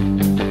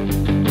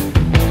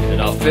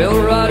 and I felt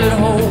right at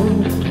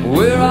home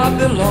where I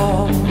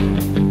belong.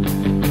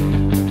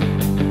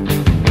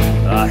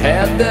 I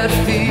had that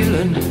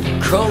feeling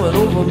coming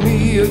over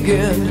me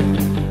again,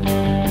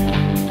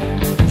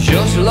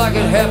 just like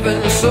it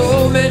happened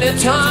so many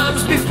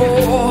times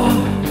before.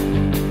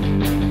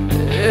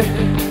 Yeah.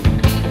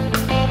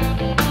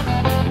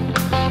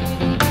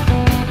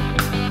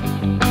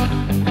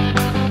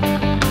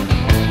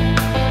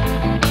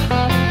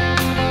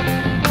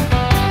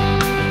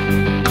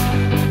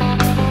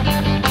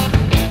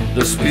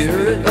 The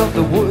spirit of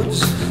the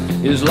woods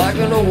is like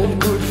an old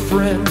good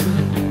friend,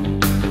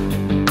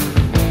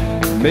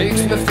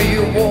 makes me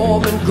feel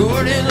warm and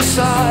good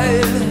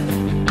inside.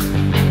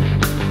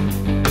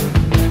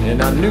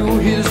 And I knew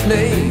his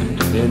name,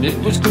 and it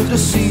was good to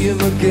see him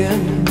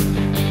again,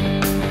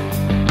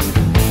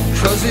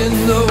 'cause in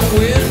the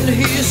wind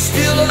he's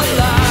still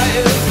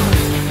alive.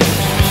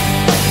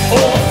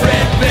 Oh,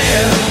 Fred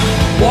Bear,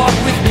 walk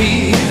with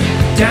me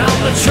down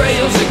the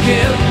trails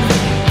again.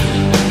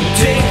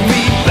 Take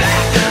me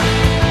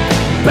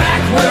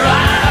back where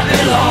I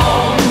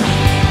belong.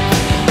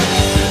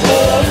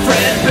 Oh,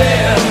 Fred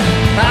Bear,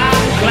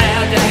 I'm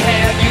glad to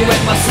have you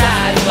at my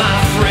side, my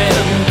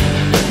friend.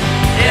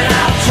 And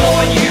I'll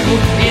join you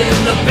in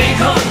the big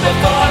hunt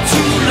before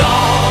too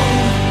long.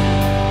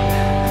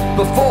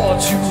 Before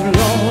too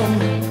long.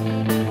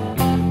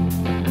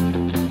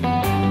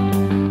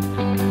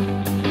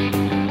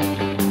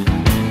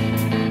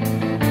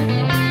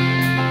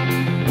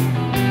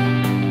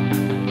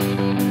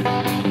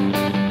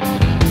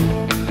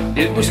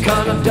 It was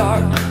kind of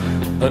dark,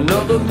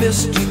 another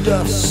misty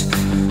dusk,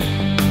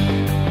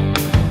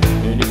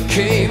 and it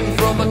came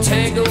from a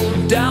tangle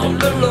down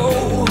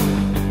below.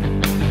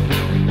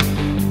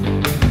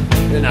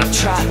 And I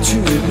tried to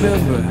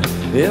remember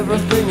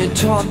everything it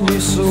taught me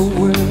so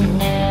well.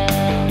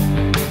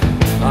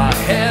 I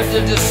had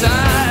to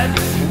decide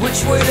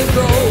which way to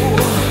go.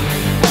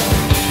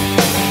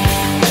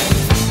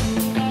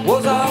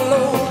 Was I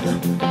alone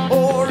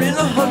or in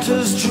a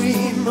hunter's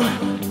dream?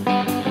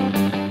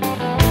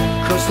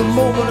 The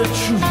moment of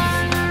truth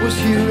was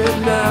here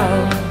and now.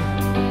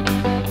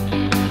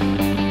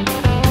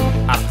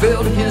 I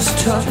felt his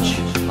touch,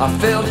 I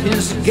felt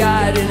his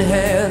guiding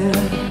hand.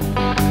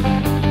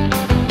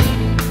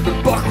 The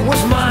buck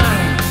was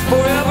mine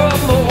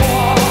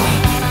forevermore.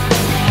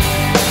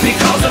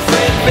 Because of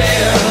Fred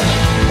Bear,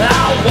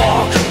 I'll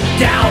walk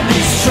down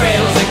these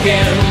trails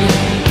again.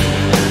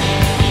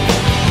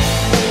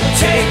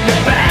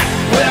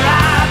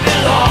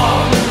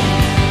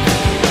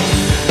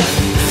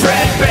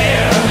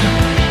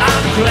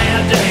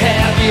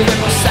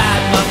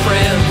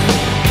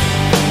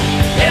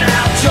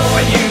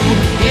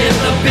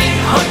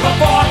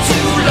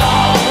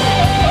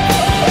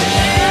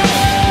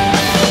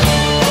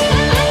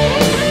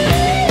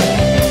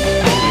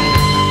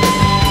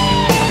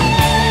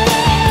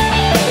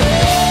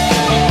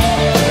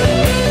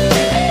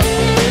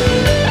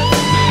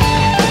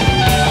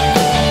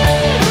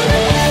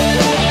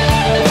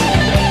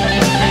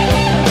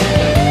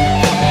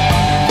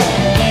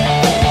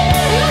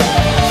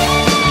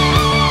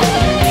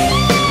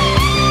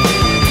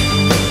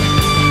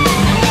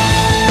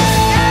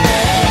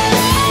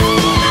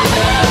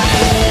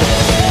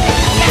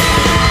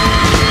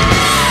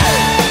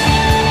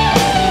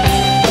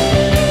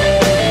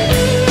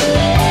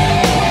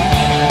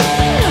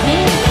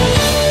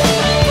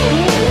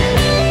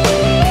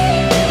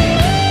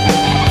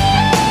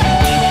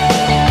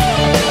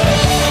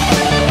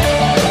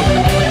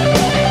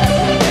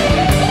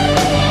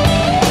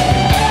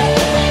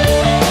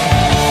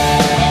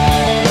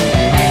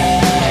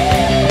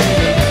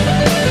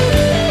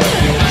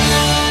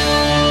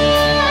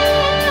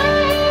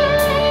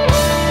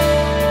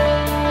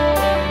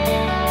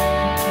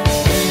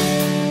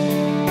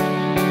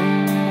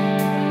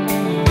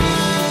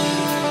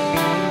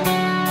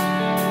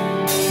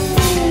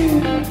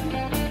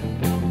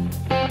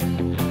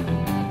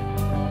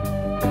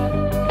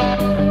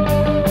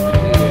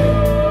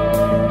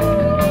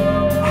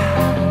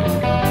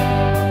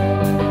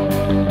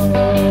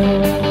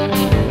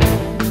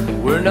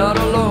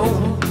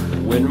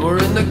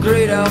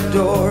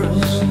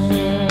 outdoors.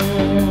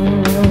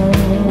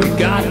 We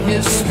got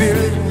his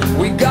spirit,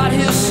 we got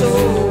his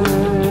soul.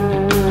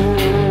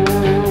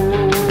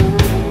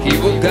 He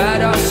will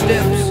guide our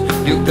steps,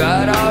 he'll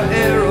guide our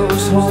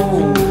arrows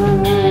home.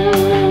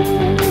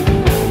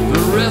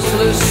 The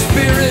restless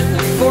spirit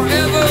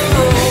forever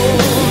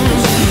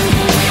rolls.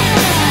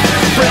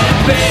 Fred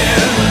Bear,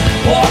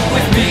 walk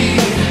with me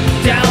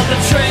down the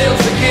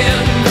trails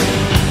again.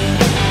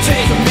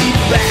 Take me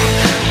back,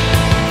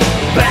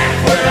 back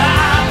where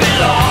I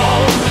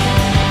belong.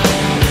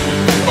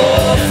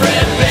 Oh,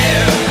 Fred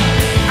Bear,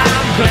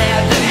 I'm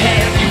glad to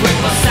have you at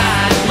my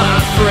side, my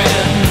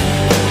friend.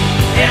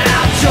 And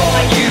I'll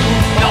join you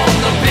on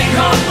the big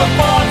hunt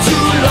before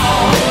too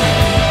long.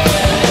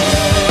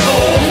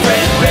 Oh,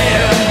 Fred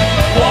Bear,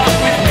 walk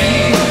with me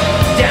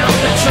down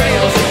the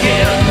trails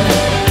again.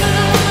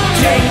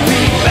 Take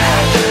me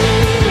back,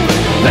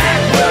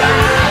 back where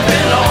I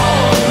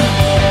belong.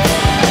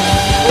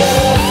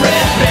 Oh,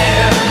 Fred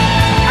Bear,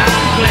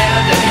 I'm glad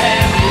to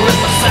have you at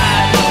my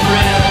side, my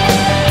friend.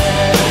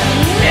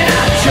 And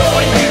I'll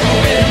join you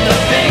in the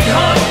big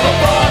hunt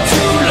before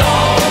too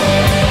long.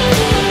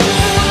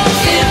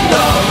 In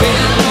the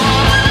wind,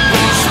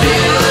 he's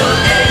still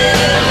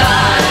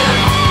alive.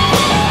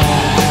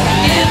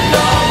 In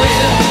the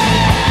wind,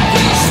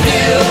 he's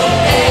still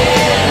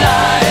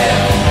alive.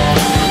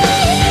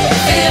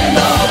 In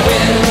the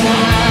wind,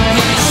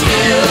 he's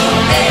still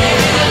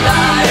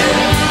alive.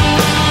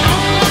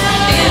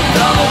 In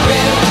the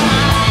wind,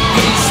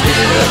 he's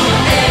still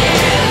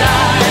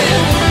alive.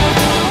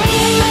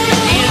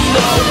 In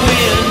the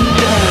wind,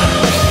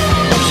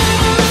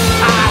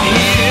 I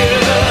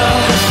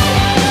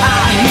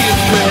hear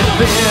Fred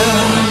Bear.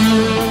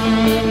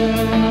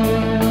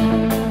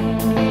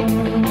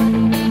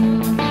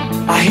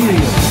 I hear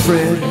you,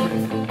 Fred.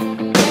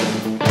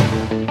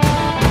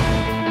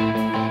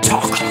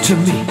 Talk to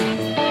me.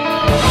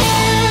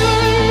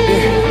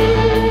 Yeah.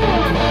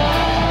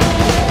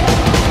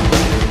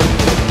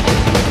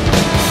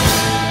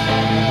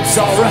 It's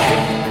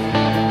alright.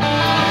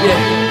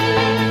 Yeah.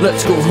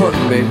 Let's go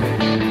hunting, baby.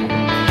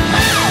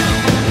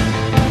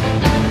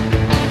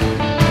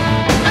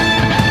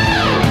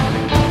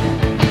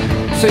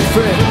 Say,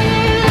 Fred,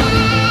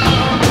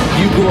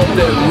 you go up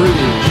that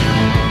ridge.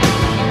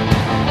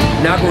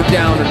 Now go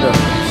down in the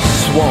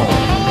swamp.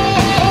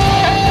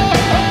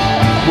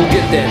 We'll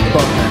get that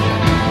buck.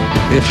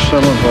 If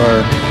some of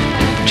our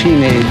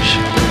teenage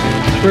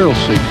thrill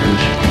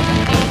seekers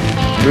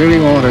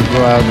really want to go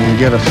out and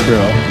get a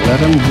thrill,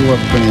 let them go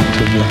up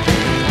into the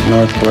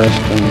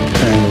Northwest and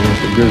tangle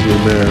with a grizzly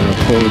bear, a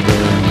polar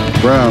bear, and a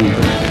brown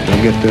bear. They'll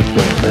get their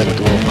thrill. It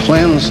will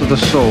cleanse the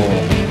soul.